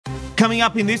Coming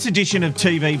up in this edition of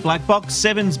TV Black Box,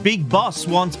 Seven's big boss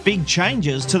wants big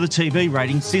changes to the TV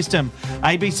rating system.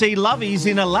 ABC lovies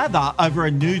in a lather over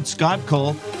a nude Skype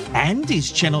call. And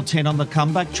is Channel 10 on the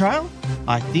comeback trail?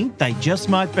 I think they just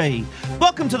might be.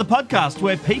 Welcome to the podcast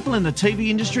where people in the TV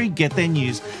industry get their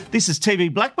news. This is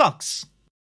TV Black Box.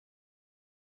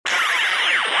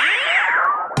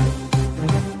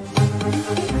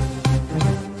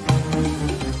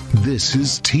 This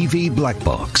is TV Black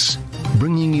Box,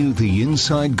 bringing you the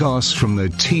inside goss from the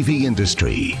TV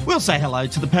industry. We'll say hello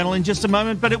to the panel in just a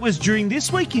moment, but it was during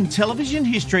this week in television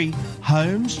history,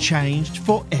 homes changed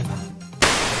forever.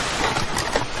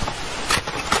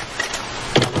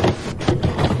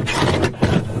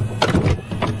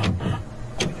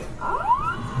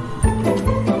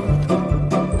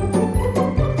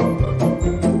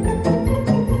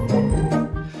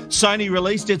 Sony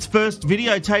released its first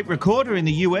videotape recorder in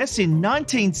the US in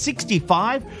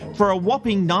 1965 for a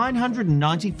whopping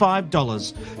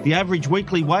 $995. The average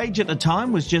weekly wage at the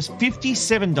time was just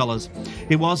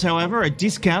 $57. It was, however, a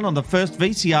discount on the first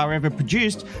VCR ever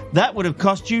produced. That would have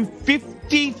cost you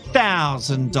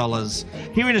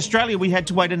 $50,000. Here in Australia, we had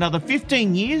to wait another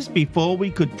 15 years before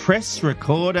we could press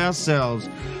record ourselves.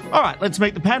 All right, let's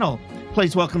meet the panel.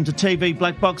 Please welcome to TV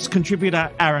Black Box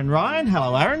contributor Aaron Ryan.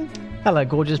 Hello, Aaron. Hello,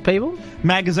 gorgeous people.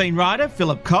 Magazine writer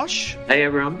Philip Kosh. Hey,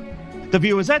 everyone. The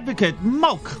viewer's advocate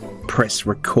Mulk. Press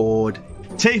record.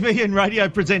 TV and radio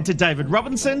presenter David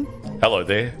Robinson. Hello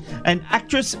there. And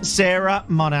actress Sarah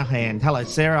Monahan. Hello,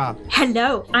 Sarah.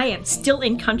 Hello. I am still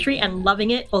in country and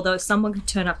loving it, although someone could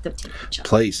turn up the temperature.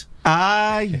 Please.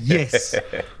 Yes.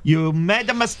 You made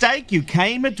a mistake. You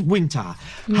came at winter.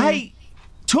 Hey,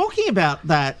 talking about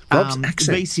that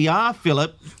VCR,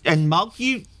 Philip and Mulk,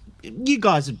 you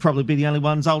guys would probably be the only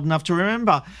ones old enough to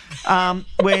remember.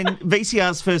 When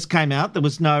VCRs first came out, there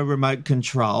was no remote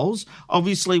controls.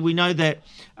 Obviously, we know that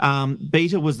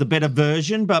Beta was the better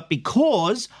version, but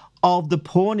because of the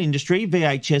porn industry,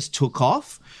 VHS took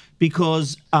off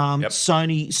because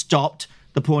Sony stopped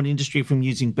the porn industry from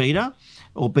using Beta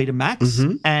or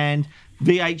Betamax, and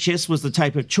VHS was the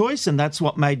tape of choice, and that's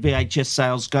what made VHS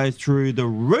sales go through the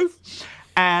roof.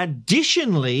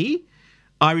 Additionally,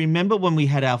 I remember when we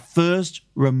had our first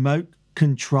remote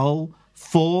control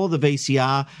for the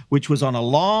VCR, which was on a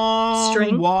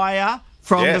long wire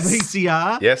from the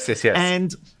VCR. Yes.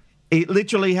 And it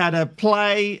literally had a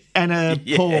play and a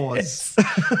pause.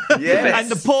 Yes. And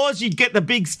the pause, you'd get the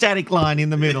big static line in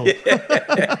the middle.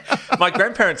 My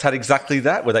grandparents had exactly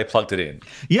that where they plugged it in.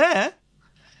 Yeah.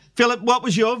 Philip, what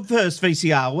was your first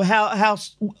VCR? How?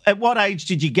 At what age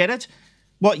did you get it?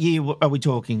 What year are we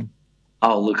talking?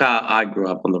 Oh, look, I grew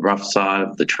up on the rough side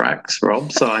of the tracks,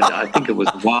 Rob, so I think it was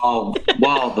while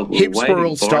that we were Hips waiting were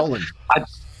all for stolen. Pretty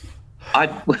much. I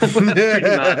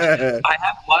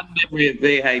have one memory of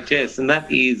VHS, and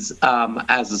that is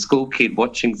as a school kid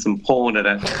watching some porn at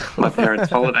my parents'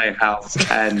 holiday house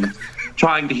and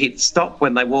trying to hit stop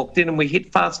when they walked in, and we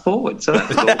hit fast forward. So that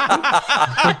was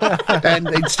awesome. And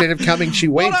instead of coming, she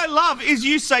went. What I love is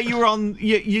you say you were on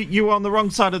the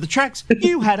wrong side of the tracks.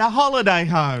 You had a holiday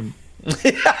home.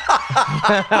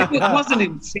 It wasn't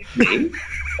in Sydney.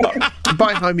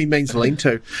 By home, he means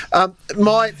lean-to.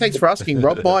 Thanks for asking,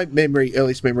 Rob. My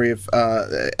earliest memory of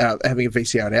having a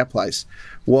VCR at our place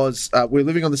was we were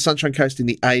living on the Sunshine Coast in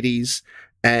the 80s,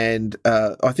 and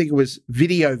I think it was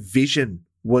Video Vision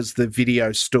was the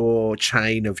video store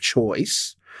chain of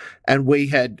choice. And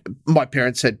my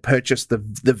parents had purchased the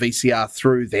VCR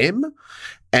through them.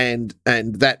 And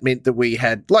that meant that we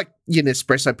had, like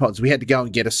Nespresso pods, we had to go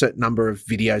and get a certain number of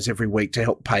videos every week to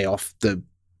help pay off the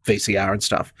VCR and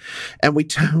stuff. And we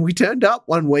turned up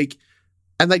one week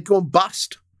and they'd gone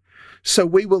bust. So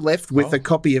we were left with a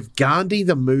copy of Gandhi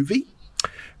the movie,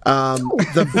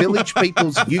 the Village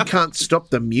People's You Can't Stop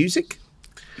the Music,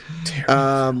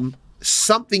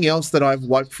 something else that I've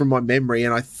wiped from my memory,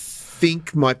 and I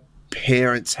think my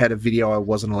parents had a video I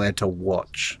wasn't allowed to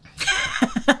watch.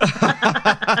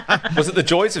 Was it The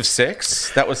Joys of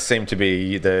Sex? That seemed to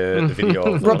be the video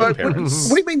of Robert, my parents.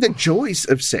 what do you mean the joys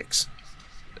of sex?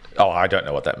 Oh, I don't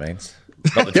know what that means.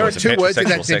 Not the There are joys of two words in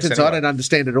that heterosexual sex sentence anyway. I don't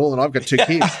understand at all, and I've got two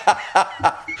kids.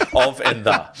 Of and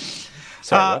the.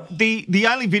 Sorry, Rob. The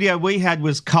only video we had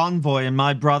was Convoy, and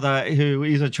my brother, who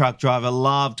is a truck driver,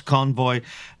 loved Convoy,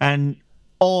 and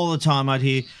all the time I'd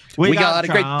hear, we got a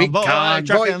great big convoy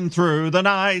trucking through the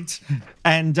night.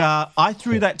 And I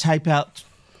threw that tape out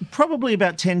probably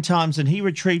about 10 times, and he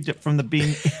retrieved it from the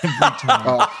bin every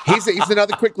time. Here's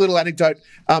another quick little anecdote.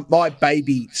 My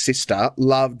baby sister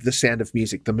loved The Sound of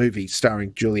Music, the movie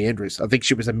starring Julie Andrews. I think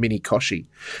she was a mini Koshy.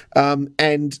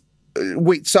 And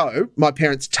So my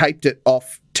parents taped it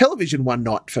off television one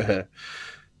night for her.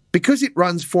 Because it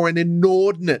runs for an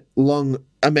inordinate long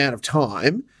amount of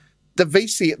time,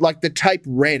 the tape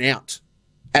ran out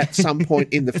at some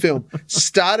point in the film,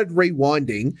 started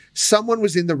rewinding. Someone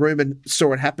was in the room and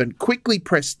saw it happen, quickly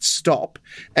pressed stop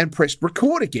and pressed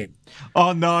record again.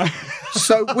 Oh, no.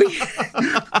 So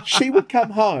she would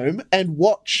come home and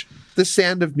watch The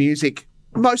Sound of Music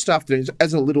most afternoons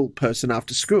as a little person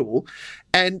after school.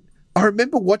 And I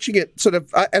remember watching it sort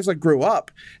of as I grew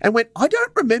up and went, I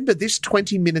don't remember this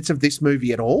 20 minutes of this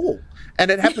movie at all.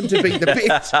 And it happened to be the bit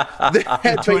that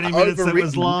had 20 been minutes that overwritten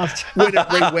was lost. when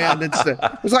it rewound and stuff.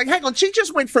 It was like, hang on, she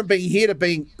just went from being here to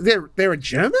being, there are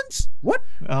Germans? What?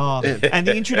 Oh, and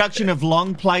the introduction of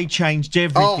long play changed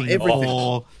everything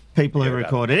for people who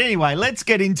recorded. Anyway, let's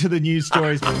get into the news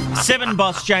stories. Seven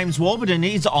boss James WARburton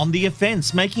is on the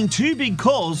offence, making two big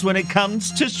calls when it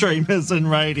comes to streamers and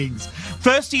ratings.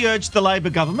 First, he urged the Labor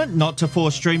government not to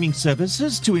force streaming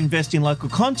services to invest in local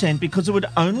content because it would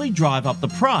only drive up the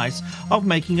price of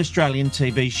making Australian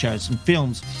TV shows and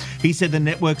films. He said the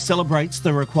network celebrates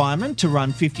the requirement to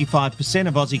run 55%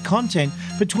 of Aussie content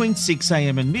between 6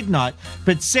 a.m. and midnight,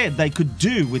 but said they could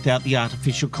do without the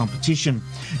artificial competition.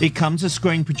 It comes as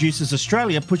Screen Producers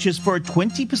Australia pushes for a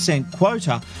 20%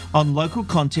 quota on local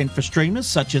content for streamers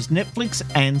such as Netflix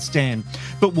and Stan.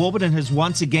 But WARburton has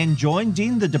once again joined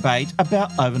in the debate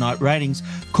about overnight ratings,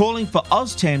 calling for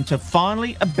OzTam to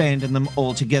finally abandon them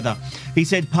altogether. He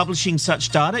said publishing such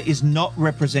data is not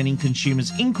representing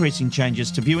consumers' increasing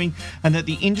changes to viewing and that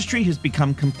the industry has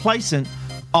become complacent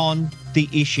on the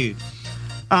issue.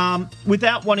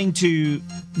 Without wanting to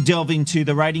delve into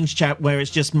the ratings chat where it's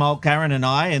just Mulk, Aaron and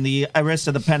I, and the rest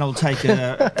of the panel take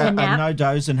a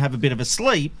no-dose and have a bit of a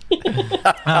sleep.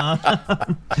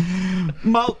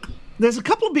 Mulk, there's a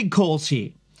couple of big calls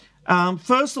here.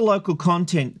 First, the local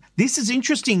content. This is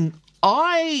interesting.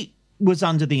 I was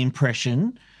under the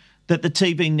impression that the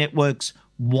TV networks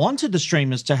wanted the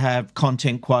streamers to have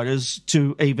content quotas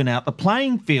to even out the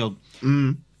playing field.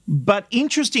 But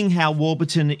interesting how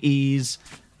WARburton is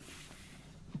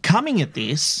coming at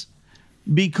this,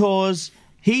 because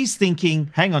he's thinking,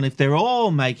 hang on, if they're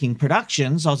all making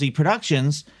productions, Aussie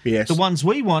productions, the ones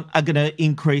we want are going to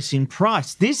increase in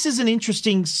price. This is an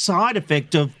interesting side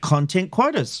effect of content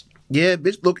quotas. Yeah,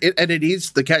 look, and it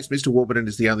is the case. Mr. WARburton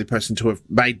is the only person to have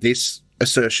made this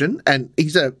assertion, and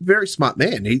he's a very smart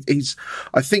man. He's,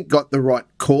 I think, got the right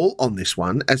call on this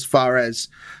one as far as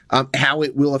how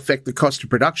it will affect the cost of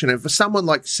production. And for someone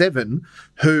like Seven,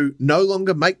 who no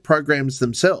longer make programs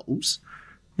themselves,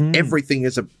 everything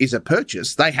is a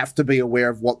purchase. They have to be aware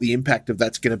of what the impact of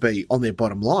that's going to be on their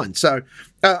bottom line. So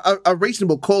a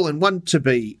reasonable call and one to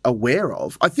be aware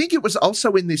of. I think it was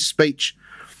also in this speech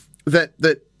that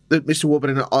Mr.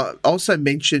 WARburton also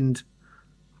mentioned.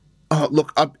 Oh,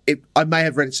 look, I may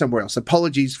have read it somewhere else.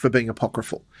 Apologies for being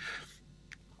apocryphal.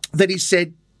 That he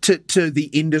said to the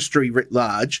industry writ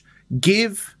large,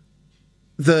 give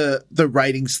the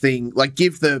ratings thing, like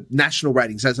give the national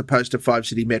ratings as opposed to 5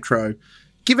 City Metro,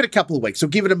 give it a couple of weeks or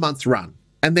give it a month run,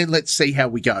 and then let's see how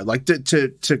we go, like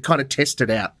to kind of test it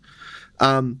out.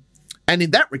 And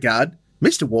in that regard,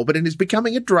 Mr. WARburton is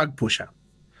becoming a drug pusher,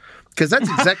 because that's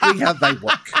exactly how they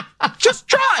work. Just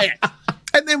try it.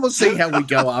 And then we'll see how we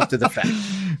go after the fact.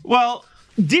 Well,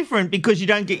 different because you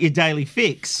don't get your daily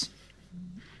fix.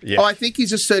 Yeah. Oh, I think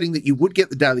he's asserting that you would get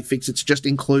the daily fix. It's just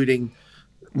including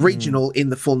regional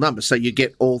in the full number. So you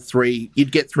get all three.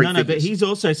 You'd get three. No, but he's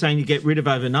also saying you get rid of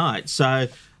overnight. So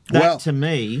that, to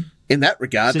me, in that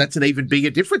regard, that's an even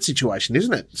bigger different situation,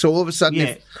 isn't it? So all of a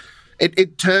sudden,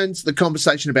 it turns the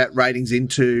conversation about ratings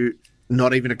into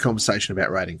not even a conversation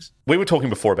about ratings. We were talking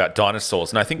before about dinosaurs,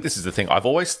 and I think this is the thing. I've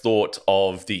always thought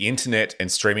of the internet and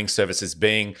streaming services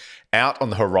being out on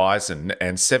the horizon,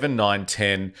 and 7, 9,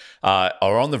 10 are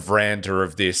on the veranda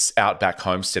of this outback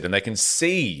homestead, and they can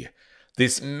see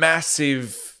this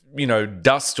massive,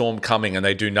 dust storm coming, and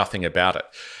they do nothing about it.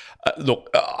 Look,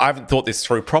 I haven't thought this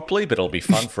through properly, but it'll be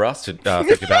fun for us to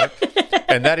think about it.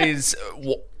 And that is,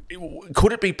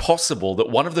 could it be possible that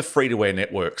one of the free-to-air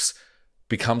networks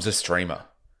becomes a streamer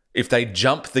if they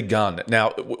jump the gun?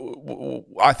 Now,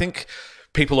 I think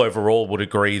people overall would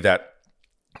agree that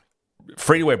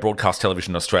free-to-air broadcast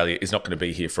television in Australia is not going to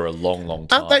be here for a long, long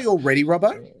time. Aren't they already,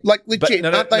 Robbo? Like, legit,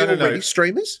 aren't they already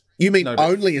streamers? You mean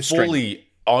only a streamer? Fully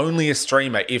only a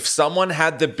streamer. If someone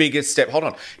had the biggest step,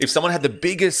 if someone had the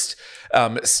biggest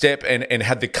step and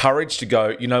had the courage to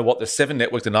go, you know what, the 7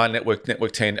 network, the 9 network,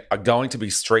 Network 10 are going to be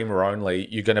streamer only.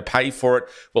 You're going to pay for it.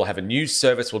 We'll have a news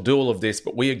service. We'll do all of this,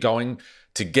 but we are going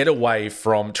to get away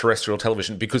from terrestrial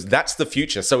television because that's the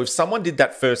future. So if someone did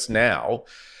that first now,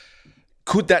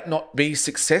 could that not be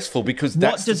successful? Because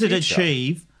that's what does it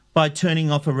achieve by turning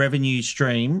off a revenue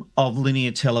stream of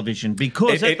linear television?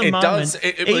 Because at the moment,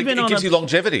 it gives you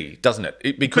longevity, doesn't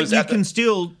it? Because but you can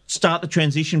still start the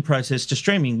transition process to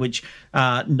streaming, which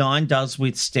Nine does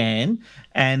with Stan,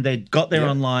 and they've got their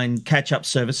online catch-up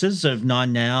services of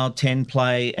 9 Now, 10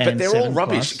 Play, and 7 But they're all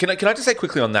rubbish. Plus. Can I just say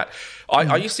quickly on that?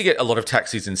 I used to get a lot of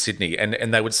taxis in Sydney,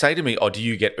 and they would say to me, "Oh, do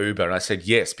you get Uber?" And I said,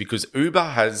 "Yes," because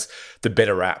Uber has the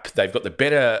better app. They've got the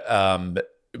better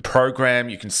program.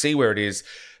 You can see where it is.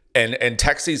 And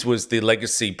taxis was the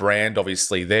legacy brand,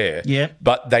 obviously, there. Yeah.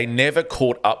 But they never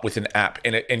caught up with an app.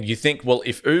 And you think, well,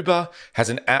 if Uber has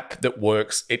an app that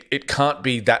works, it can't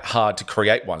be that hard to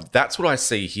create one. That's what I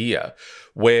see here,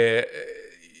 where,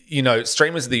 you know,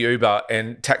 streamers are the Uber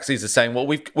and taxis are saying, well,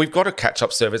 we've got a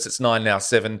catch-up service. It's 9 Now,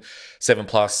 7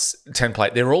 Plus, 10 Play.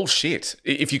 They're all shit.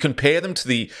 If you compare them to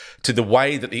the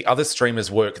way that the other streamers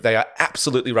work, they are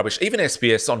absolutely rubbish. Even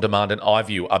SBS On Demand and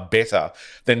iView are better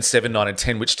than 7, 9 and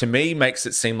 10, which to me makes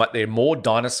it seem like they're more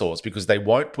dinosaurs because they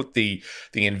won't put the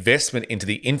investment into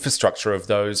the infrastructure of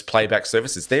those playback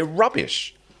services. They're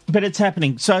rubbish. But it's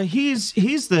happening. So here's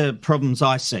the problems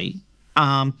I see.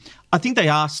 I think they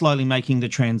are slowly making the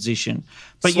transition,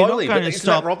 but slowly, you're not going to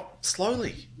stop. Rob?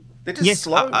 Slowly, they're just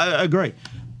slow. I agree.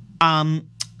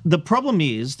 The problem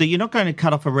is that you're not going to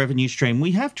cut off a revenue stream.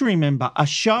 We have to remember a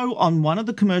show on one of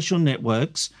the commercial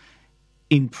networks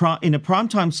in a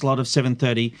primetime slot of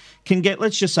 7:30 can get,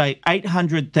 let's just say,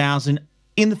 800,000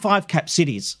 in the 5 cap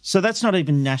cities. So that's not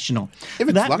even national.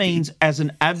 That means as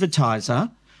an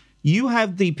advertiser, you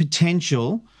have the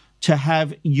potential to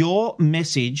have your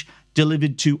message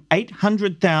delivered to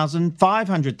 800,000,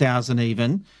 500,000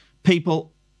 even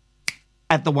people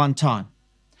at the one time.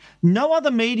 No other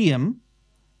medium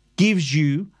gives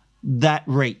you that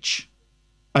reach,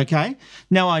 okay?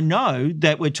 Now, I know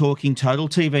that we're talking total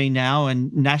TV now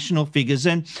and national figures,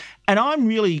 and I'm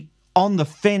really on the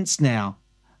fence now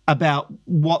about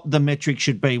what the metric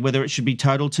should be, whether it should be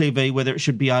total TV, whether it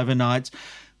should be overnights.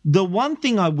 The one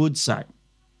thing I would say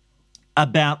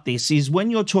about this is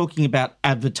when you're talking about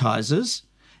advertisers,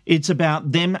 it's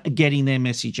about them getting their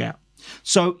message out.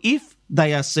 So if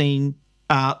they are seeing,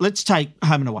 let's take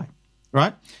Home and Away,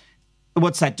 right?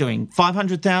 What's that doing?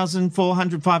 500,000,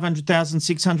 400, 500,000,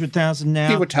 600,000 now?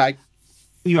 Give or take.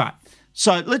 You're right.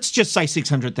 So let's just say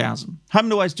 600,000. Home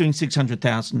and Away is doing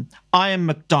 600,000. I am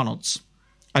McDonald's,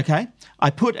 okay? I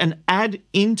put an ad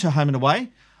into Home and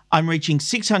Away. I'm reaching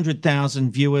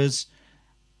 600,000 viewers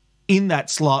in that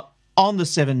slot on the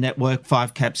 7 network,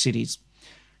 5 cap cities.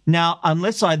 Now,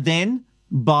 unless I then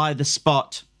buy the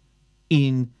spot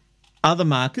in other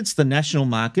markets, the national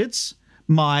markets,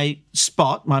 my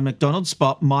McDonald's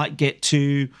spot might get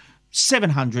to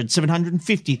 700,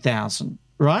 750,000,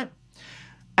 right?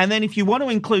 And then if you want to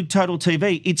include total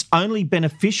TV, it's only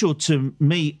beneficial to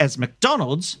me as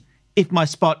McDonald's if my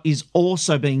spot is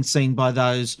also being seen by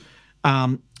those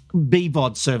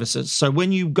BVOD services. So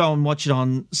when you go and watch it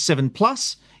on 7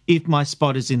 Plus, if my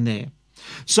spot is in there.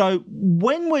 So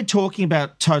when we're talking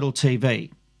about total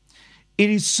TV, it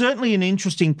is certainly an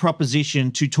interesting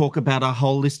proposition to talk about a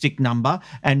holistic number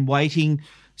and waiting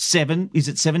 7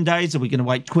 days? Are we going to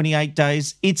wait 28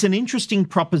 days? It's an interesting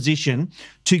proposition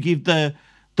to give the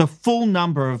full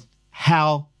number of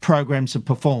how programs have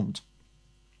performed.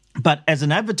 But as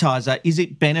an advertiser, is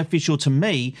it beneficial to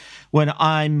me when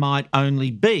I might only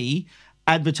be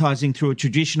advertising through a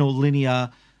traditional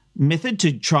linear method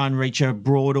to try and reach a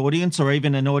broad audience or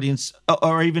even an audience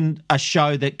or even a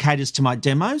show that caters to my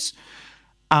demos?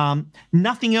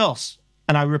 Nothing else,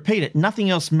 and I repeat it, nothing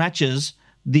else matches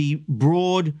the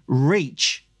broad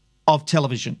reach of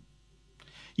television.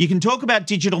 You can talk about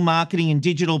digital marketing and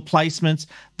digital placements.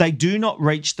 They do not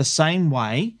reach the same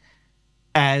way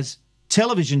as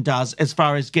television does as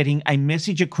far as getting a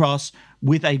message across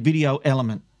with a video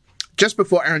element. Just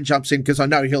before Aaron jumps in, because I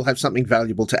know he'll have something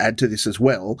valuable to add to this as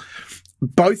well,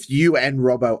 both you and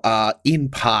Robbo are in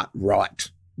part right,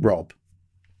 Rob.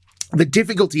 The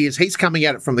difficulty is he's coming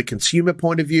at it from the consumer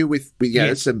point of view with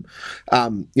some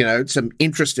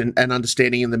interest and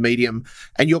understanding in the medium,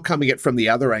 and you're coming at it from the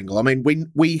other angle. I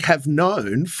mean, we have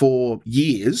known for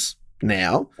years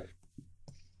now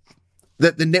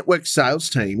that the network sales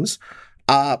teams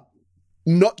are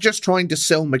not just trying to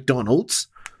sell McDonald's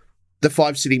the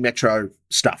 5-city metro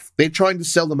stuff. They're trying to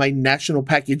sell them a national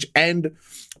package and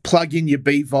plug in your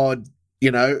BVOD,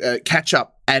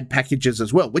 catch-up ad packages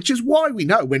as well, which is why we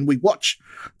know when we watch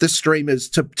the streamers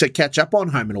to catch up on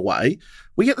Home and Away,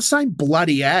 we get the same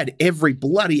bloody ad every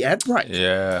bloody ad break.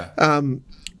 Yeah.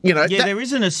 There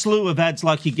isn't a slew of ads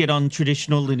like you get on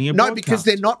traditional linear broadcast. No, because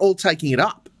they're not all taking it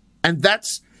up. And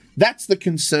that's That's the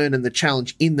concern and the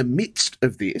challenge in the midst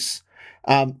of this.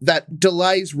 That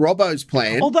delays Robbo's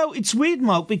plan. Although it's weird,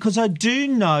 Mark, because I do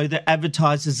know that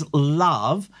advertisers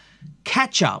love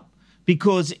catch-up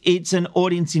because it's an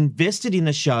audience invested in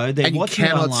the show. They're watching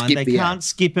it online. They can't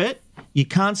skip it. You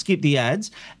can't skip the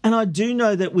ads. And I do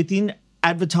know that within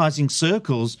advertising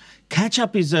circles,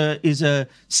 catch-up is a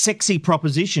sexy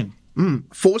proposition.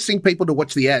 Forcing people to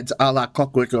watch the ads a la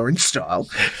Clockwork Orange style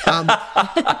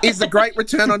is a great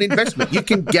return on investment. You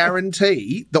can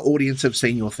guarantee the audience have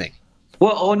seen your thing.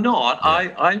 Well, or not.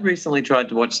 Yeah. I recently tried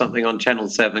to watch something on Channel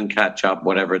 7, Catch Up,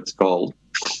 whatever it's called.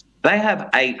 They have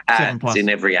 8 ads in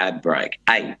every ad break.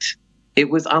 8.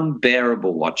 It was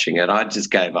unbearable watching it. I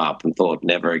just gave up and thought,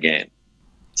 never again.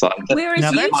 So whereas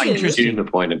that's YouTube, my consumer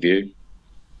point of view.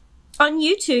 On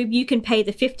YouTube, you can pay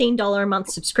the $15 a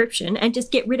month subscription and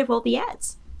just get rid of all the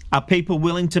ads. Are people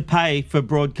willing to pay for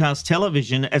broadcast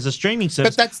television as a streaming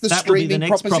service? But that's the streaming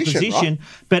proposition. Right?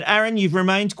 But Aaron, you've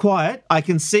remained quiet. I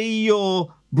can see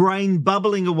your brain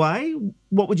bubbling away.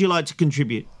 What would you like to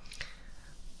contribute?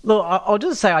 Look, I'll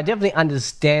just say I definitely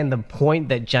understand the point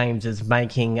that James is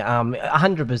making.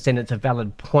 100% it's a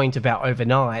valid point about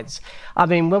overnights. I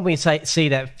mean, when we see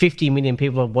that 50 million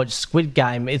people have watched Squid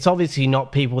Game, it's obviously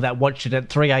not people that watched it at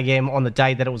 3 a.m. on the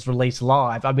day that it was released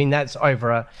live. I mean, that's over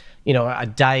a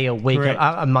day, a week,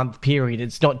 a month period.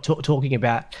 It's not talking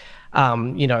about,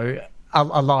 a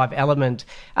live element.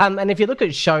 And if you look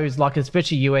at shows like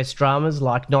especially US dramas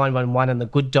like 911 and The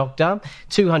Good Doctor,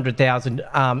 200,000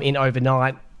 in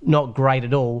overnight, not great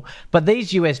at all. But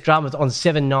these US dramas on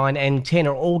 7, 9 and 10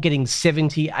 are all getting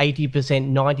 70, 80%,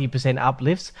 90%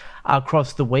 uplifts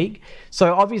across the week.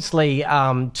 So obviously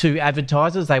to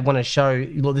advertisers, they want to show,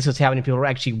 look, this is how many people are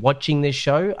actually watching this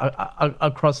show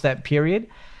across that period.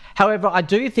 However, I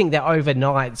do think that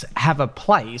overnights have a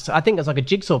place. I think it's like a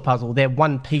jigsaw puzzle. They're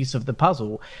one piece of the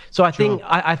puzzle. So I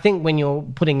think when you're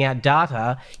putting out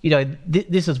data,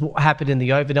 this is what happened in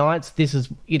the overnights. This is,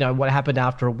 what happened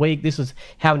after a week. This is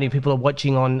how many people are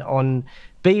watching on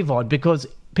BVOD, because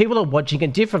people are watching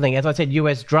it differently. As I said,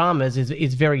 US dramas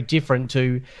is very different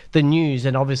to the news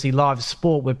and obviously live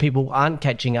sport where people aren't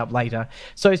catching up later.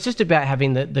 So it's just about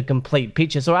having the complete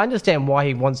picture. So I understand why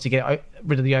he wants to get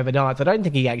rid of the overnights. I don't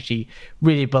think he actually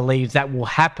really believes that will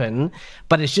happen,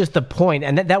 but it's just the point.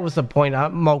 And that was the point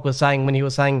Mulk was saying when he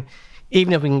was saying,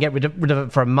 even if we can get rid of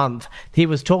it for a month, he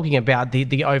was talking about the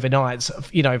overnights,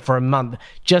 for a month,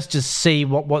 just to see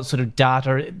what sort of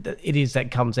data it is that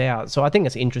comes out. So I think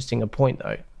it's interesting a point,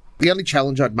 though. The only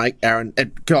challenge I'd make, Aaron,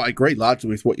 and I agree largely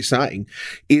with what you're saying,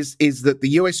 is that the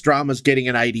US drama's getting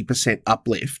an 80%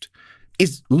 uplift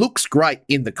looks great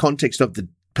in the context of the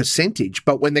percentage,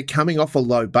 but when they're coming off a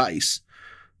low base,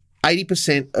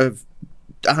 80% of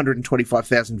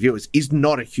 125,000 viewers is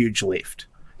not a huge lift.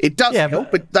 It does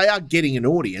help, but they are getting an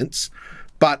audience.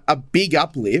 But a big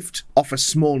uplift off a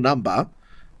small number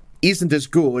isn't as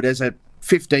good as a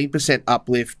 15%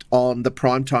 uplift on the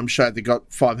primetime show that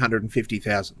got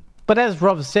 550,000. But as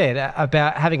Rob said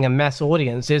about having a mass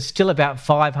audience, there's still about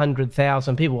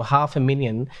 500,000 people,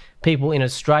 500,000 people in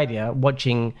Australia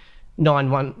watching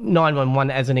 911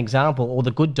 as an example, or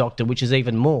The Good Doctor, which is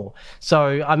even more.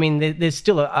 So, I mean, there's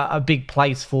still a big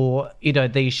place for,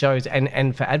 these shows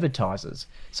and for advertisers.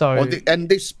 So, and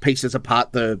this pieces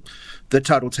apart the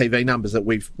total TV numbers that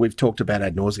we've talked about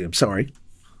ad nauseum. Sorry.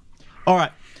 All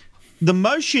right. The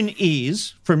motion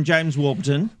is from James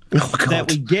WARburton that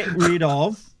we get rid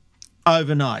of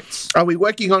overnights. Are we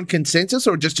working on consensus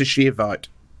or just a sheer vote?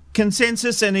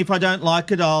 Consensus, and if I don't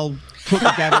like it, I'll put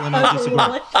the gavel and I'll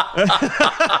disagree.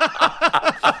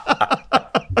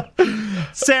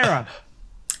 Sarah,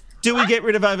 do we get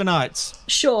rid of overnights?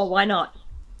 Sure, why not?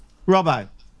 Robbo?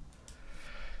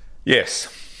 Yes.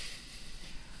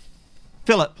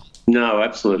 Philip? No,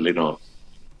 absolutely not.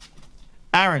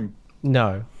 Aaron?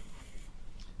 No.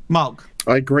 Mulk?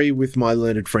 I agree with my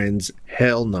learned friends.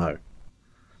 Hell no.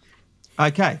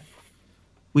 Okay.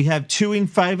 We have 2 in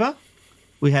favour.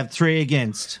 We have 3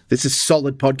 against. This is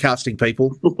solid podcasting,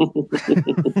 people.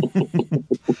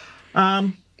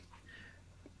 I'm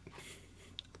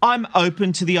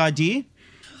open to the idea.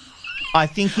 I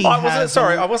think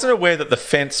I wasn't aware that the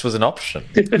fence was an option.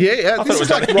 Yeah, this is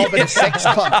like Rob at a sex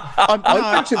club. I'm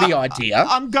open to the idea.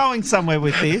 I'm going somewhere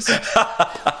with this.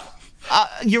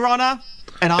 Your Honour,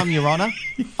 and I'm Your Honour.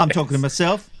 I'm talking to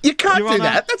myself. You can't do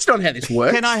that. That's not how this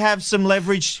works. Can I have some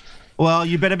leverage? Well,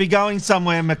 you better be going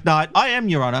somewhere, McKnight. I am,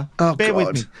 Your Honour. Oh, Bear God.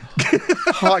 with me.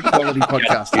 High-quality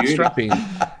podcasting. Strap in.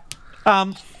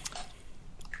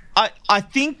 I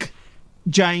think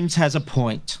James has a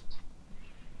point.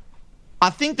 I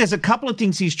think there's a couple of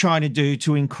things he's trying to do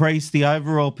to increase the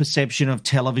overall perception of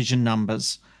television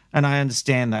numbers, and I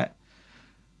understand that.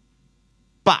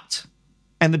 But,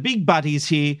 and the big but is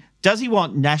here, does he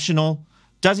want national?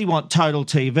 Does he want total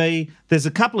TV? There's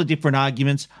a couple of different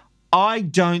arguments. I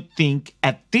don't think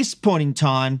at this point in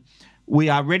time we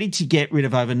are ready to get rid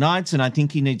of overnights, and I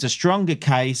think he needs a stronger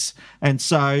case, and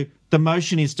so the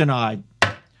motion is denied.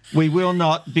 We will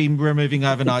not be removing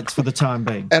overnights for the time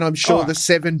being. And I'm sure the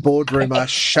Seven boardroom are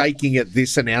shaking at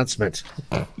this announcement.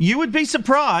 You would be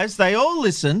surprised. They all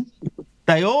listen.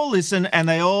 And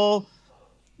they all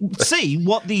see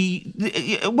what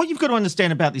what you've got to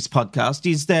understand about this podcast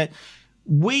is that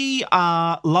we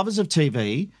are lovers of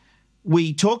TV.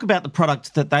 We talk about the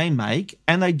product that they make,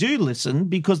 and they do listen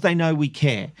because they know we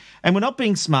care. And we're not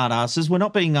being smart asses. We're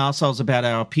not being arseholes about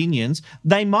our opinions.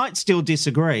 They might still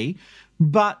disagree,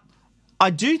 but I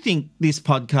do think this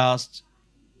podcast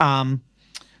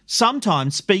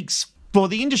sometimes speaks for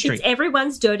the industry. It's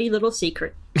everyone's dirty little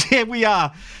secret. Yeah, we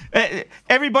are.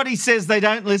 Everybody says they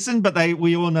don't listen, but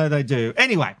we all know they do.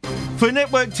 Anyway, for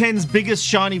Network 10's biggest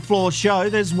shiny floor show,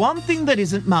 there's one thing that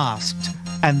isn't masked,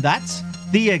 and that's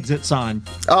the exit sign.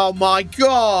 Oh, my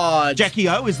God. Jackie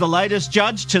O is the latest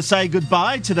judge to say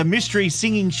goodbye to the mystery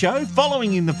singing show,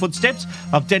 following in the footsteps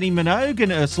of Denny Minogue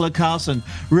and Ursula Carlson.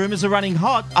 Rumours are running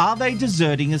hot. Are they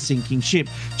deserting a sinking ship?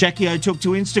 Jackie O took to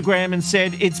Instagram and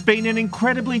said, "It's been an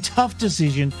incredibly tough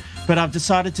decision, but I've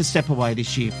decided to step away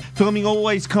this year. Filming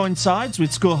always coincides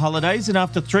with school holidays, and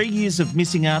after 3 years of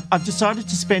missing out, I've decided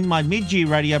to spend my mid-year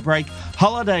radio break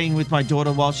holidaying with my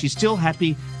daughter while she's still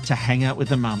happy to hang out with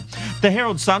her mum." The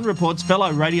Herald Sun reports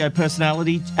fellow radio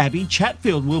personality Abby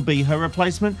Chatfield will be her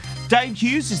replacement. Dave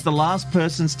Hughes is the last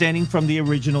person standing from the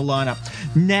original lineup.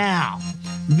 Now,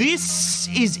 this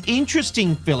is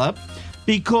interesting, Philip,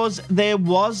 because there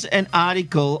was an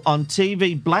article on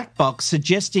TV Black Box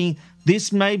suggesting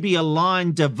this may be a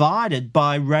line divided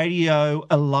by radio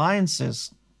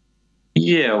alliances.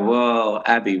 Yeah, well,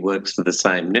 Abby works for the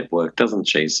same network, doesn't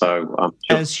she? So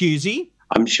as Hughesy?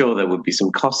 I'm sure there would be some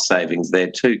cost savings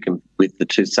there too with the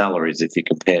two salaries if you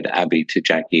compared Abby to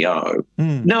Jackie O.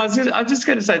 No, I was just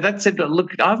going to say, that said,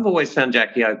 look, I've always found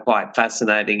Jackie O quite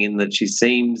fascinating in that she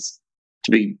seems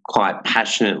to be quite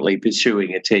passionately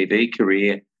pursuing a TV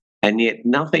career, and yet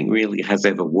nothing really has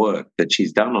ever worked that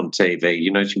she's done on TV.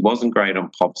 You know, she wasn't great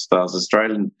on Pop Stars.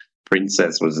 Australian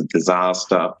Princess was a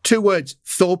disaster. 2 words,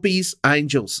 Thorpe's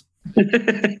Angels.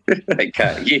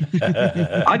 Okay,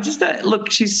 yeah. I just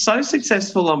look, she's so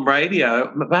successful on radio.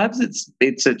 Perhaps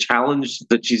it's a challenge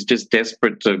that she's just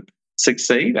desperate to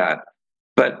succeed at.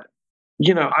 But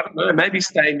you know, I don't know. Maybe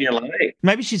stay in your lane.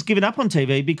 Maybe she's given up on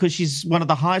TV because she's one of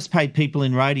the highest paid people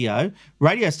in radio.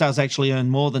 Radio stars actually earn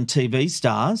more than TV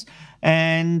stars,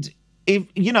 and if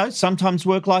you know, sometimes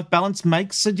work-life balance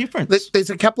makes a difference. There's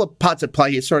a couple of parts at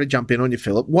play here. Sorry to jump in on you,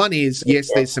 Philip. One is, yes,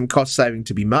 there's some cost saving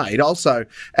to be made. Also,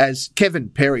 as Kevin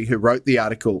Perry, who wrote the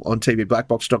article on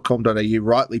tvblackbox.com.au,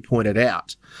 rightly pointed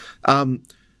out,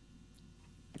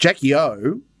 Jackie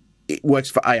O works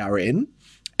for ARN,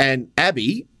 and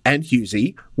Abby and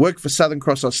Hughesy work for Southern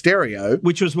Cross Austereo,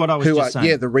 which was what I was just saying.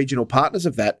 Yeah, the regional partners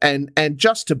of that. And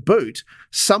just to boot,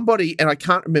 somebody, and I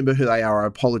can't remember who they are, I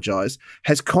apologise,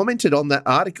 has commented on that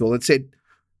article and said,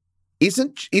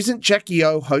 Isn't Jackie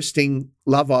O hosting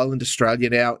Love Island Australia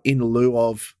now in lieu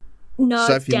of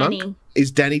Sophie Danny. Monk?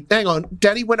 Is Danny? Hang on,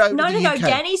 Danny went over to the UK. No,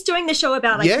 Danny's doing the show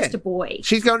about Just a Boy.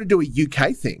 She's going to do a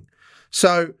UK thing.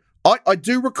 So I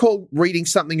do recall reading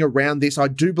something around this. I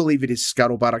do believe it is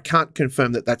scuttlebutt. I can't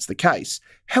confirm that that's the case.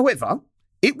 However,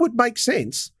 it would make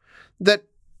sense that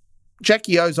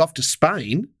Jackie O's off to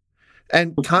Spain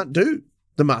and can't do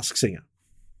The Masked Singer.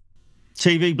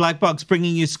 TV Black Box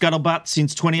bringing you scuttlebutt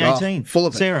since 2018. Full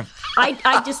of it. Sarah.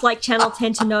 I just like Channel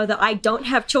 10 to know that I don't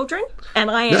have children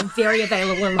and I am very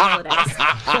available on holidays.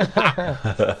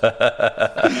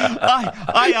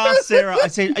 I asked Sarah, I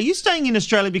said, "Are you staying in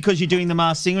Australia because you're doing The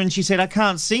Masked Singer?" And she said, "I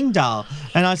can't sing, Dal."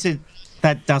 And I said,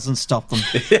 "That doesn't stop them."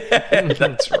 Yeah,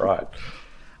 that's right.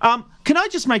 Can I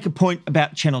just make a point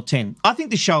about Channel 10? I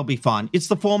think the show will be fine. It's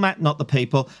the format, not the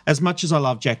people, as much as I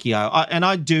love Jackie O.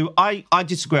 I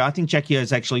disagree. I think Jackie O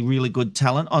is actually really good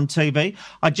talent on TV.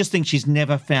 I just think she's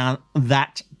never found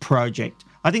that project.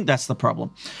 I think that's the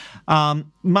problem.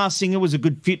 Masked Singer was a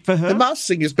good fit for her. The Masked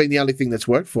Singer's been the only thing that's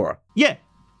worked for her. Yeah,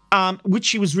 which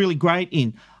she was really great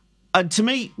in. To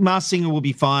me, Masked Singer will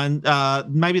be fine.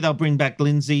 Maybe they'll bring back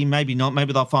Lindsay, maybe not.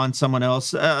 Maybe they'll find someone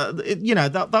else. They'll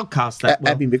cast that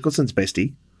well. Abby Mickelson's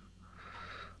bestie.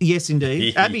 Yes,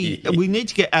 indeed. Abby, we need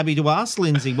to get Abby to ask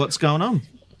Lindsay what's going on.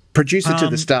 Producer to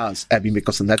the stars, Abby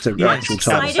Mickelson. That's her actual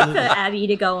title. I'm excited for Abby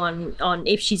to go on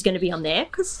if she's going to be on there,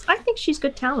 because I think she's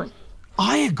good talent.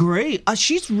 I agree.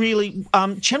 She's really...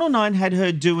 Channel 9 had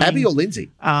her doing... Abby or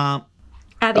Lindsay? Abby.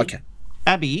 Okay.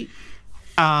 Abby,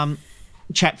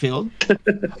 Chatfield,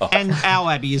 and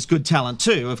our Abby is good talent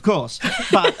too, of course.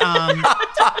 But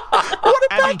What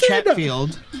about Abby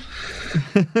Chatfield...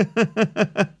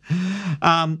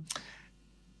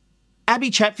 Abby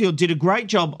Chatfield did a great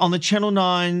job on the Channel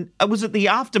 9... was it the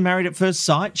After Married at First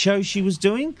Sight show she was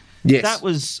doing? Yes. That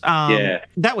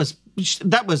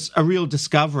was a real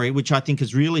discovery, which I think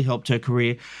has really helped her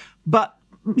career. But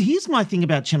here's my thing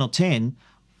about Channel 10.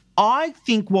 I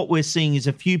think what we're seeing is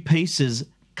a few pieces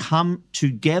come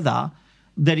together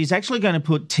that is actually going to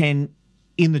put 10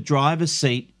 in the driver's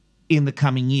seat in the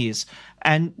coming years.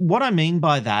 And what I mean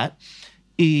by that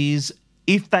is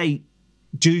if they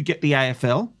do get the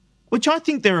AFL, which I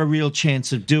think they're a real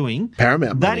chance of doing,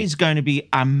 Paramount that money. is going to be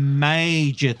a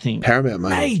major thing. Paramount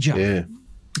money. Major. Yeah.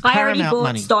 I already Paramount bought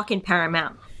money. stock in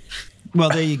Paramount. Well,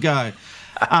 there you go.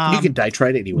 You can day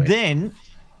trade anywhere. Then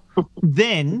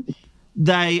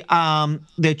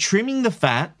they're trimming the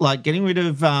fat, like getting rid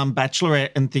of Bachelorette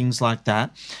and things like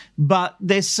that. But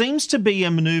there seems to be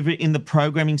a manoeuvre in the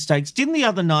programming stakes. Didn't the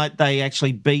other night they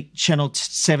actually beat Channel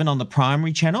 7 on the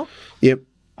primary channel? Yep.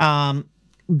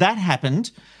 That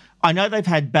happened. I know they've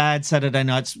had bad Saturday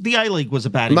nights. The A-League was a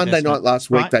bad Monday investment, night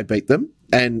last week right? they beat them,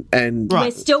 and Right.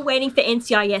 We're still waiting for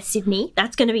NCIS Sydney.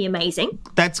 That's going to be amazing.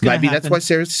 That's going to maybe happen. that's why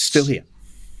Sarah's still here.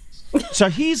 So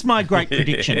here's my great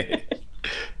prediction.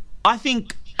 I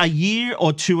think a year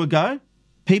or two ago,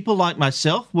 people like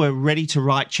myself were ready to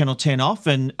write Channel 10 off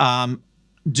and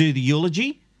do the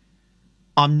eulogy.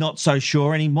 I'm not so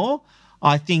sure anymore.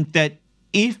 I think that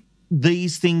if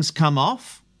these things come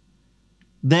off,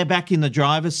 they're back in the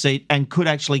driver's seat and could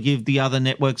actually give the other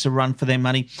networks a run for their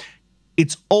money.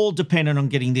 It's all dependent on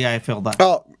getting the AFL though.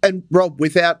 Oh, and Rob,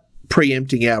 without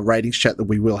preempting our ratings chat that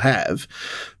we will have,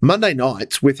 Monday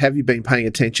nights with Have You Been Paying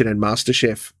Attention and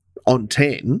MasterChef on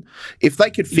 10, if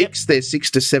they could fix their 6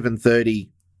 to 7:30,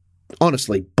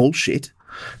 honestly, bullshit.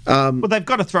 Well, they've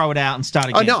got to throw it out and start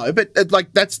again. I know, but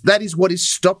that is what is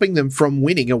stopping them from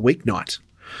winning a weeknight,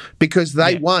 because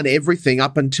they won everything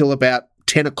up until about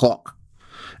 10 o'clock.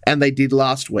 And they did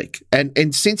last week.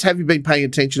 And since Have You Been Paying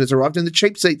Attention has arrived, and the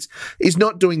cheap seats is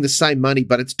not doing the same money,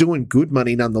 but it's doing good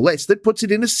money nonetheless, that puts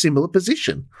it in a similar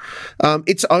position.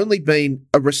 It's only been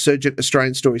a resurgent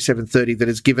Australian Story 7:30 that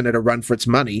has given it a run for its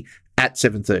money at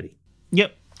 7:30.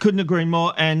 Yep, couldn't agree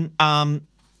more. And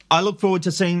I look forward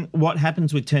to seeing what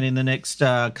happens with 10 in the next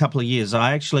couple of years.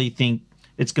 I actually think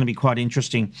it's going to be quite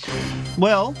interesting.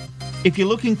 Well, if you're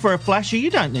looking for a flasher, you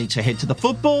don't need to head to the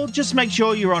football. Just make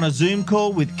sure you're on a Zoom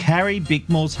call with Carrie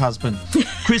Bickmore's husband.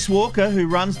 Chris Walker, who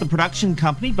runs the production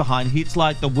company behind hits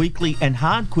like The Weekly and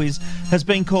Hard Quiz, has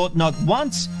been caught not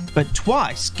once, but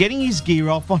twice getting his gear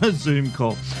off on a Zoom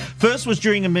call. First was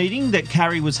during a meeting that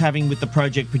Carrie was having with the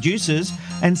project producers,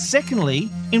 and secondly,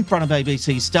 in front of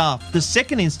ABC staff. The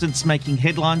second instance making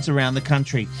headlines around the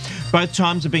country. Both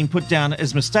times have been put down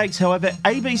as mistakes. However,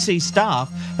 ABC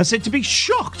staff are said to be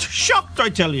shocked, I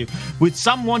tell you, with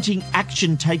some wanting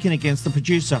action taken against the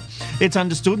producer. It's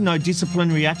understood no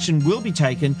disciplinary action will be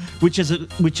taken, which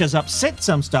has upset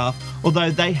some staff,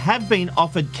 although they have been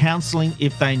offered counselling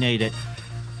if they need it.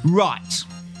 Right,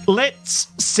 let's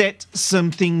set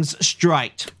some things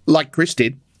straight. Like Chris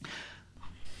did.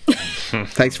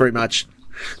 Thanks very much.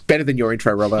 Better than your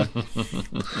intro, Robbo.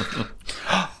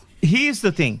 Here's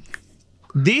the thing.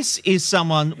 This is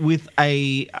someone with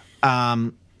a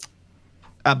bone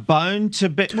to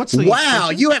pick. What's the Wow,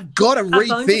 expression? you have got to bone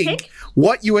to rethink pick?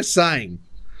 what you were saying.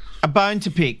 A bone to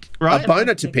pick, right? A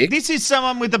boner to pick. This is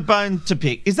someone with a bone to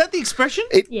pick. Is that the expression?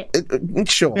 Yeah.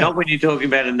 Sure. Not when you're talking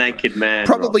about a naked man.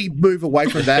 Probably move away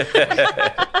from that.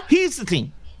 Here's the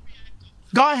thing.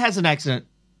 Guy has an accident.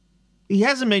 He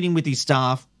has a meeting with his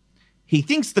staff. He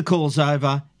thinks the call's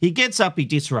over. He gets up, he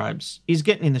disrobes. He's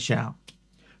getting in the shower.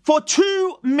 For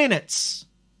 2 minutes,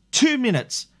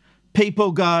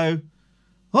 people go,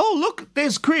 oh, look,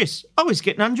 there's Chris. Oh, he's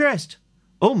getting undressed.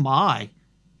 Oh, my.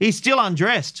 He's still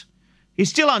undressed.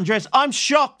 I'm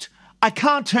shocked. I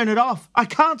can't turn it off. I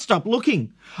can't stop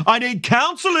looking. I need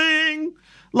counselling.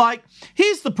 Like,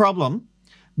 here's the problem.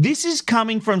 This is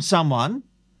coming from someone,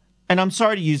 and I'm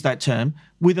sorry to use that term,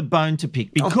 with a bone to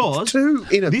pick, because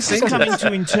this is coming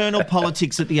to internal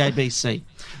politics at the ABC.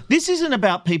 This isn't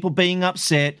about people being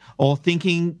upset or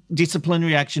thinking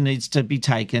disciplinary action needs to be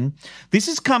taken. This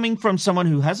is coming from someone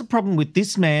who has a problem with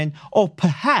this man, or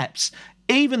perhaps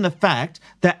even the fact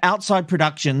that outside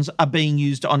productions are being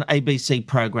used on ABC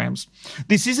programs.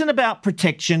 This isn't about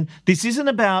protection. This isn't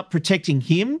about protecting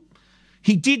him.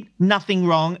 He did nothing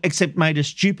wrong except made a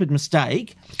stupid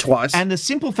mistake. Twice. And the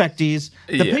simple fact is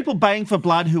the people baying for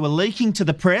blood who are leaking to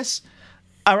the press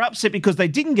are upset because they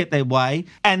didn't get their way,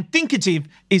 and Thinkative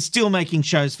is still making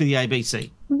shows for the ABC.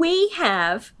 We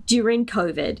have, during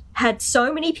COVID, had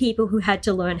so many people who had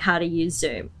to learn how to use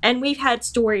Zoom. And we've had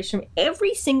stories from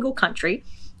every single country,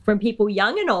 from people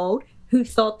young and old, who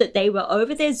thought that they were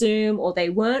over their Zoom or they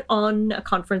weren't on a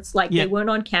conference, like they weren't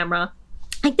on camera.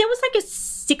 Like there was like a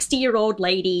 60-year-old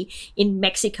lady in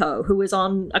Mexico who was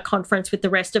on a conference with the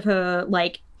rest of her,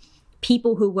 like,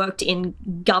 people who worked in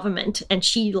government, and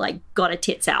she like got her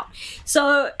tits out.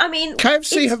 So I mean,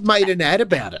 KFC have made an ad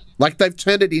about it. Like they've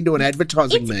turned it into an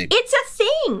advertising meme. It's a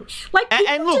thing. Like,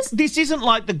 and look, this isn't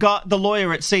like the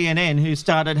lawyer at CNN who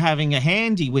started having a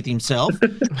handy with himself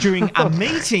during a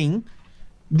meeting.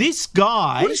 This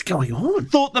guy, what is going on?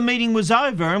 Thought the meeting was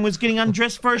over and was getting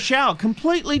undressed for a shower.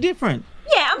 Completely different.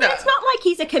 Yeah, I mean, it's not like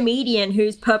he's a comedian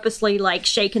who's purposely like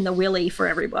shaking the willy for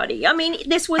everybody. I mean,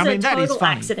 this was a total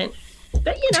accident.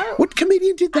 But, you know. What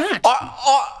comedian did that?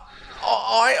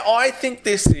 I think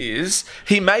this is,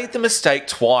 he made the mistake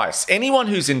twice. Anyone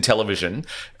who's in television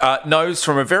knows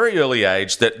from a very early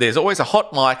age that there's always a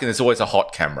hot mic and there's always a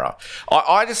hot camera.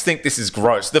 I just think this is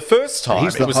gross. The first time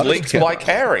it was leaked by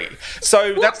Carrie.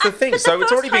 So that's the thing. So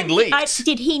it's already been leaked.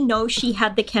 Did he know she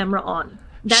had the camera on?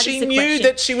 She knew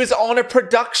that she was on a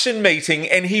production meeting,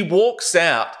 and he walks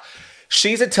out.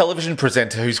 She's a television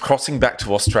presenter who's crossing back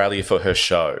to Australia for her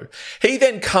show. He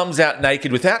then comes out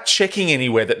naked without checking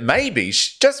anywhere that maybe,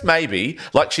 just maybe,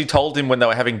 like she told him when they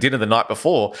were having dinner the night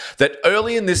before, that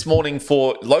early in this morning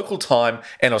for local time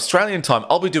and Australian time,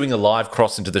 I'll be doing a live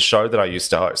cross into the show that I used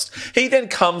to host. He then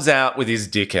comes out with his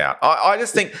dick out. I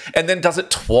just think, and then does it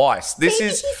twice.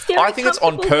 I think it's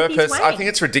on purpose. I think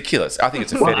it's ridiculous. I think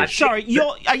it's a fetish. Sorry,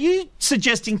 are you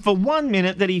suggesting for 1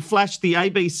 minute that he flashed the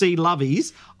ABC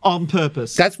lovies on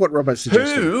purpose? That's what Robbo's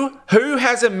suggesting. Who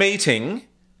has a meeting,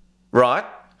 right,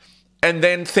 and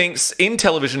then thinks in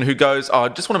television, who goes, I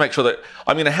just want to make sure that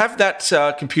I'm going to have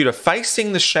that computer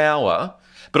facing the shower,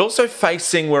 but also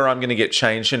facing where I'm going to get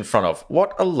changed in front of.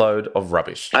 What a load of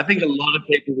rubbish. I think a lot of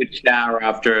people would shower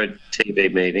after a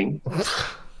TV meeting.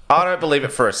 I don't believe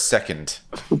it for a second.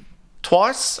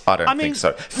 Twice? I don't think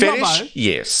so. Fetish? Robbo,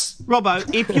 yes.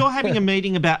 Robbo, if you're having a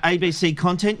meeting about ABC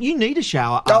content, you need a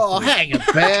shower. Oh, hang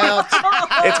about.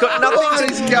 It's got nothing.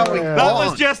 What is going on? That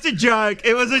was just a joke.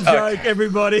 It was a joke,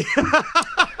 everybody.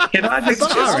 Can I just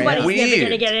Somebody's never going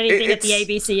to get anything at the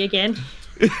ABC again.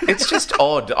 It's just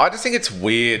odd. I just think it's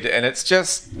weird, and it's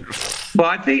just. Well,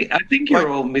 I think you're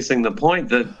all missing the point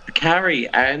that Carrie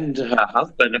and her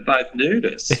husband are both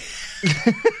nudists.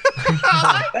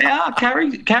 They are.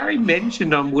 Carrie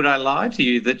mentioned on Would I Lie to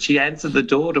You that she answered the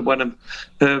door to one of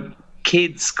her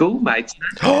kids' schoolmates.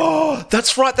 Oh,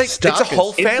 that's right. It's a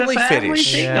whole family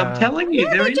fetish. Thing. Yeah. I'm telling you.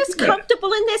 They're just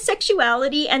comfortable in their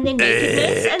sexuality and their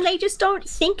nakedness, and they just don't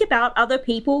think about other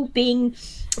people being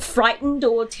frightened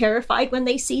or terrified when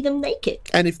they see them naked.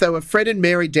 And if they were Fred and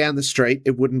Mary down the street,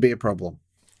 it wouldn't be a problem.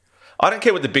 I don't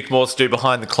care what the Bickmores do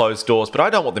behind the closed doors, but I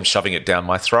don't want them shoving it down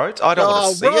my throat. I don't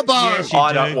want to see it. Yes,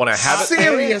 I don't want to have it.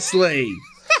 Seriously.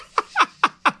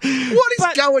 What is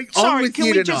going on with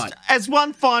you tonight? Just, as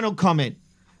one final comment,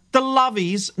 the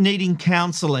lovies needing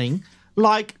counselling.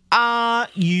 Like, are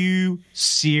you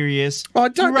serious? I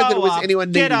don't know that it was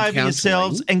anyone needing counselling. Get over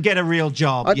yourselves and get a real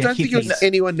job. I don't think it was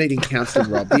anyone needing counselling,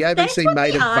 Rob. The ABC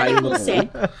made it available. Said.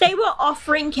 They were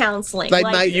offering counselling. They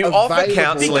made you offer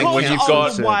counselling when you've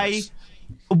got way.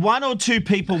 One or two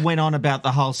people went on about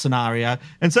the whole scenario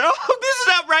and said, "Oh, this is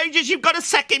outrageous! You've got to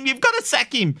sack him! You've got to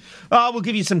sack him! Oh, we'll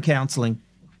give you some counselling."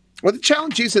 Well, the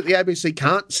challenge is that the ABC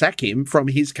can't sack him from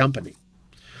his company.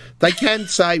 They can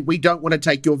say, we don't want to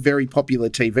take your very popular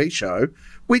TV show,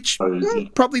 which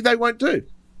probably they won't do.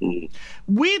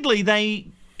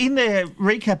 Weirdly, in their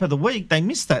recap of the week, they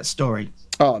missed that story.